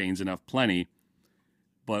Father Chains enough plenty.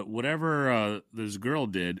 But whatever this girl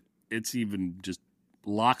did, it's even just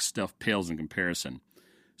Locke stuff pales in comparison.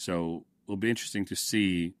 So it'll be interesting to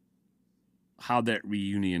see how that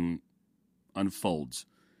reunion unfolds.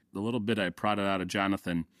 The little bit I prodded out of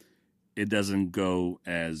Jonathan, it doesn't go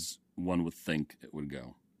as one would think it would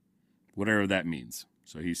go. Whatever that means.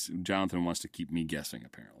 So Jonathan wants to keep me guessing,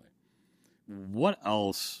 apparently. What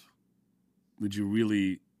else did you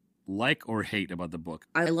really like or hate about the book?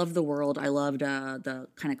 I loved the world. I loved the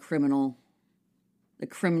kind of criminal. The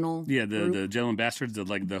criminal. Yeah, group. the Gentleman Bastards,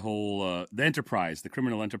 the whole the enterprise, the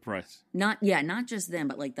criminal enterprise. Not just them,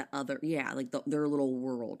 but like the other, like their little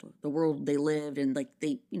world, the world they lived in, like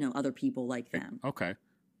they, other people like them. Okay.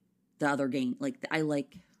 The other game, like I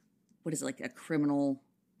like, what is it, like the criminal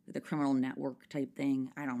network type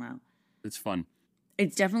thing? I don't know. It's fun.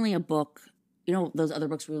 It's definitely a book. Those other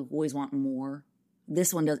books we always want more.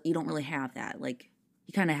 This one does. You don't really have that. Like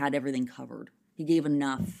he kind of had everything covered. He gave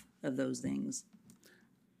enough of those things.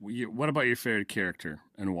 What about your favorite character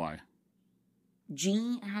and why?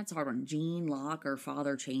 Gene, that's a hard one. Gene, Locke, or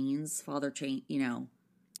Father Chains. Well,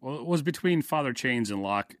 it was between Father Chains and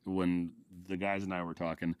Locke when the guys and I were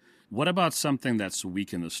talking. What about something that's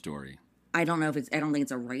weak in the story? I don't think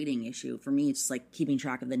it's a writing issue. For me, it's just like keeping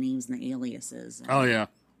track of the names and the aliases. Oh, yeah.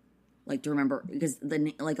 Like to remember, because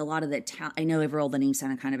a lot of I know all the names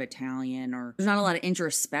sounded kind of Italian, or there's not a lot of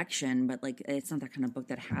introspection, but like it's not that kind of book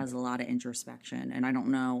that has a lot of introspection. And I don't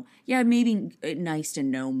know. Yeah, maybe nice to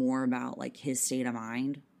know more about like his state of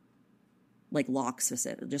mind, like Locke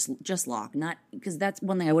specific, just Locke, not because that's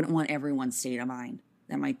one thing I wouldn't want everyone's state of mind.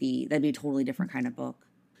 That'd be a totally different kind of book.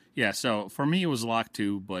 Yeah. So for me, it was Locke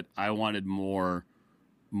too, but I wanted more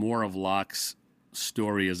of Locke's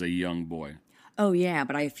story as a young boy. Oh, yeah,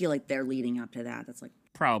 but I feel like they're leading up to that. That's like...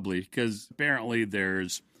 Probably, because apparently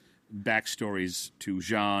there's backstories to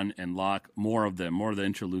Jean and Locke, more of the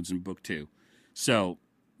interludes in book 2. So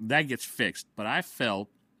that gets fixed. But I felt,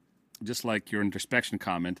 just like your introspection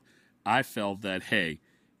comment, I felt that, hey,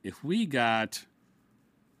 if we got,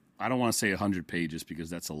 I don't want to say 100 pages because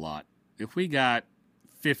that's a lot. If we got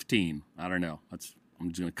 15, I don't know, I'm just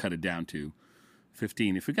going to cut it down to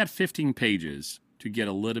 15. If we got 15 pages to get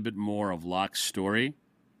a little bit more of Locke's story,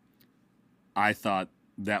 I thought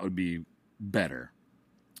that would be better.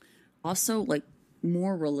 Also, like,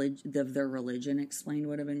 more of their religion explained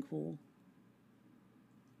would have been cool.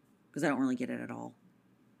 Because I don't really get it at all.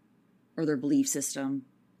 Or their belief system.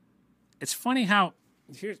 It's funny how,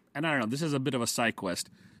 and I don't know, this is a bit of a side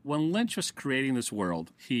quest. When Lynch was creating this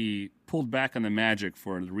world, he pulled back on the magic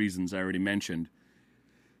for the reasons I already mentioned.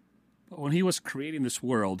 But when he was creating this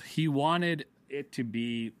world, he wanted it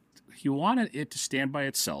to stand by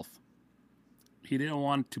itself. He didn't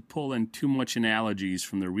want to pull in too much analogies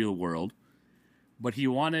from the real world, but he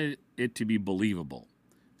wanted it to be believable.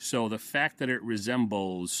 So the fact that it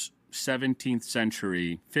resembles 17th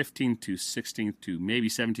century, 15th to 16th to maybe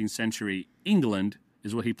 17th century England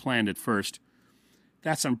is what he planned at first.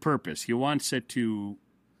 That's on purpose. He wants it to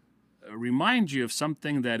remind you of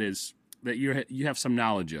something that you have some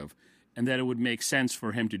knowledge of, and that it would make sense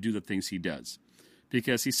for him to do the things he does.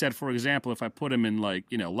 Because he said, for example, if I put him in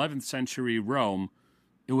 11th century Rome,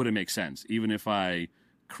 it wouldn't make sense. Even if I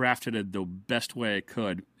crafted it the best way I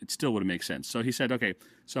could, it still wouldn't make sense. So he said, okay,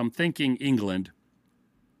 so I'm thinking England.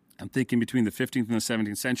 I'm thinking between the 15th and the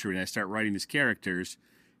 17th century, and I start writing these characters.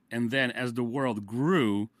 And then as the world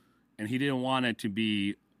grew, and he didn't want it to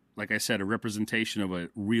be, like I said, a representation of a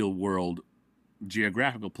real world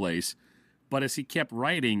geographical place, but as he kept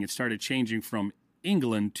writing, it started changing from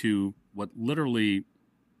England to what literally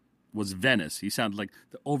was Venice. He sounded like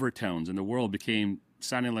the overtones, and the world became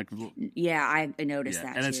sounding like... Yeah, I noticed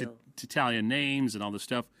that, and too. It's Italian names and all this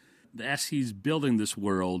stuff. As he's building this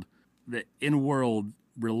world, the in-world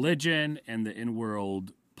religion and the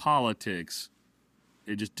in-world politics,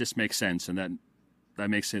 it just makes sense, and that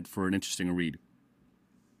makes it for an interesting read.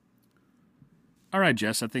 All right,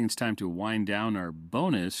 Jess, I think it's time to wind down our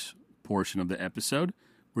bonus portion of the episode.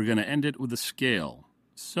 We're going to end it with a scale.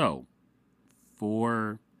 So,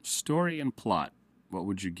 for story and plot, what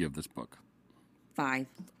would you give this book? 5.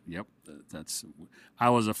 Yep, I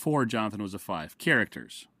was a 4, Jonathan was a 5.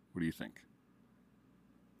 Characters, what do you think?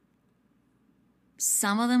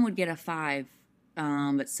 Some of them would get a 5,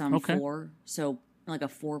 but some okay. 4. So, like a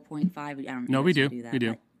 4.5. I don't know. No, we do. That, we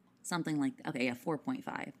do. Something like, okay, yeah,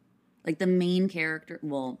 4.5. Like the main character,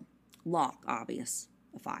 Locke, obvious,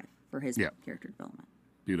 a 5 for his character development.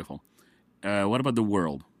 Beautiful. What about the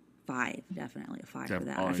world? 5, definitely a 5 for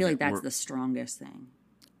that. I feel like that's the strongest thing.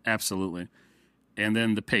 Absolutely. And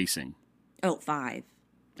then the pacing. Oh, 5.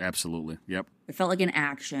 Absolutely. Yep. It felt like an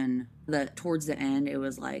action. Towards the end, it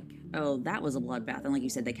was like, oh, that was a bloodbath. And like you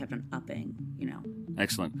said, they kept on upping,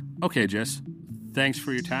 Excellent. Okay, Jess. Thanks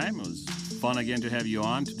for your time. It was fun again to have you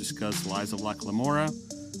on to discuss Lies of Locke Lamora.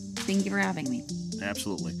 Thank you for having me.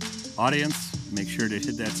 Absolutely. Audience, make sure to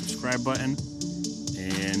hit that subscribe button,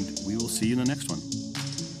 and we will see you in the next one.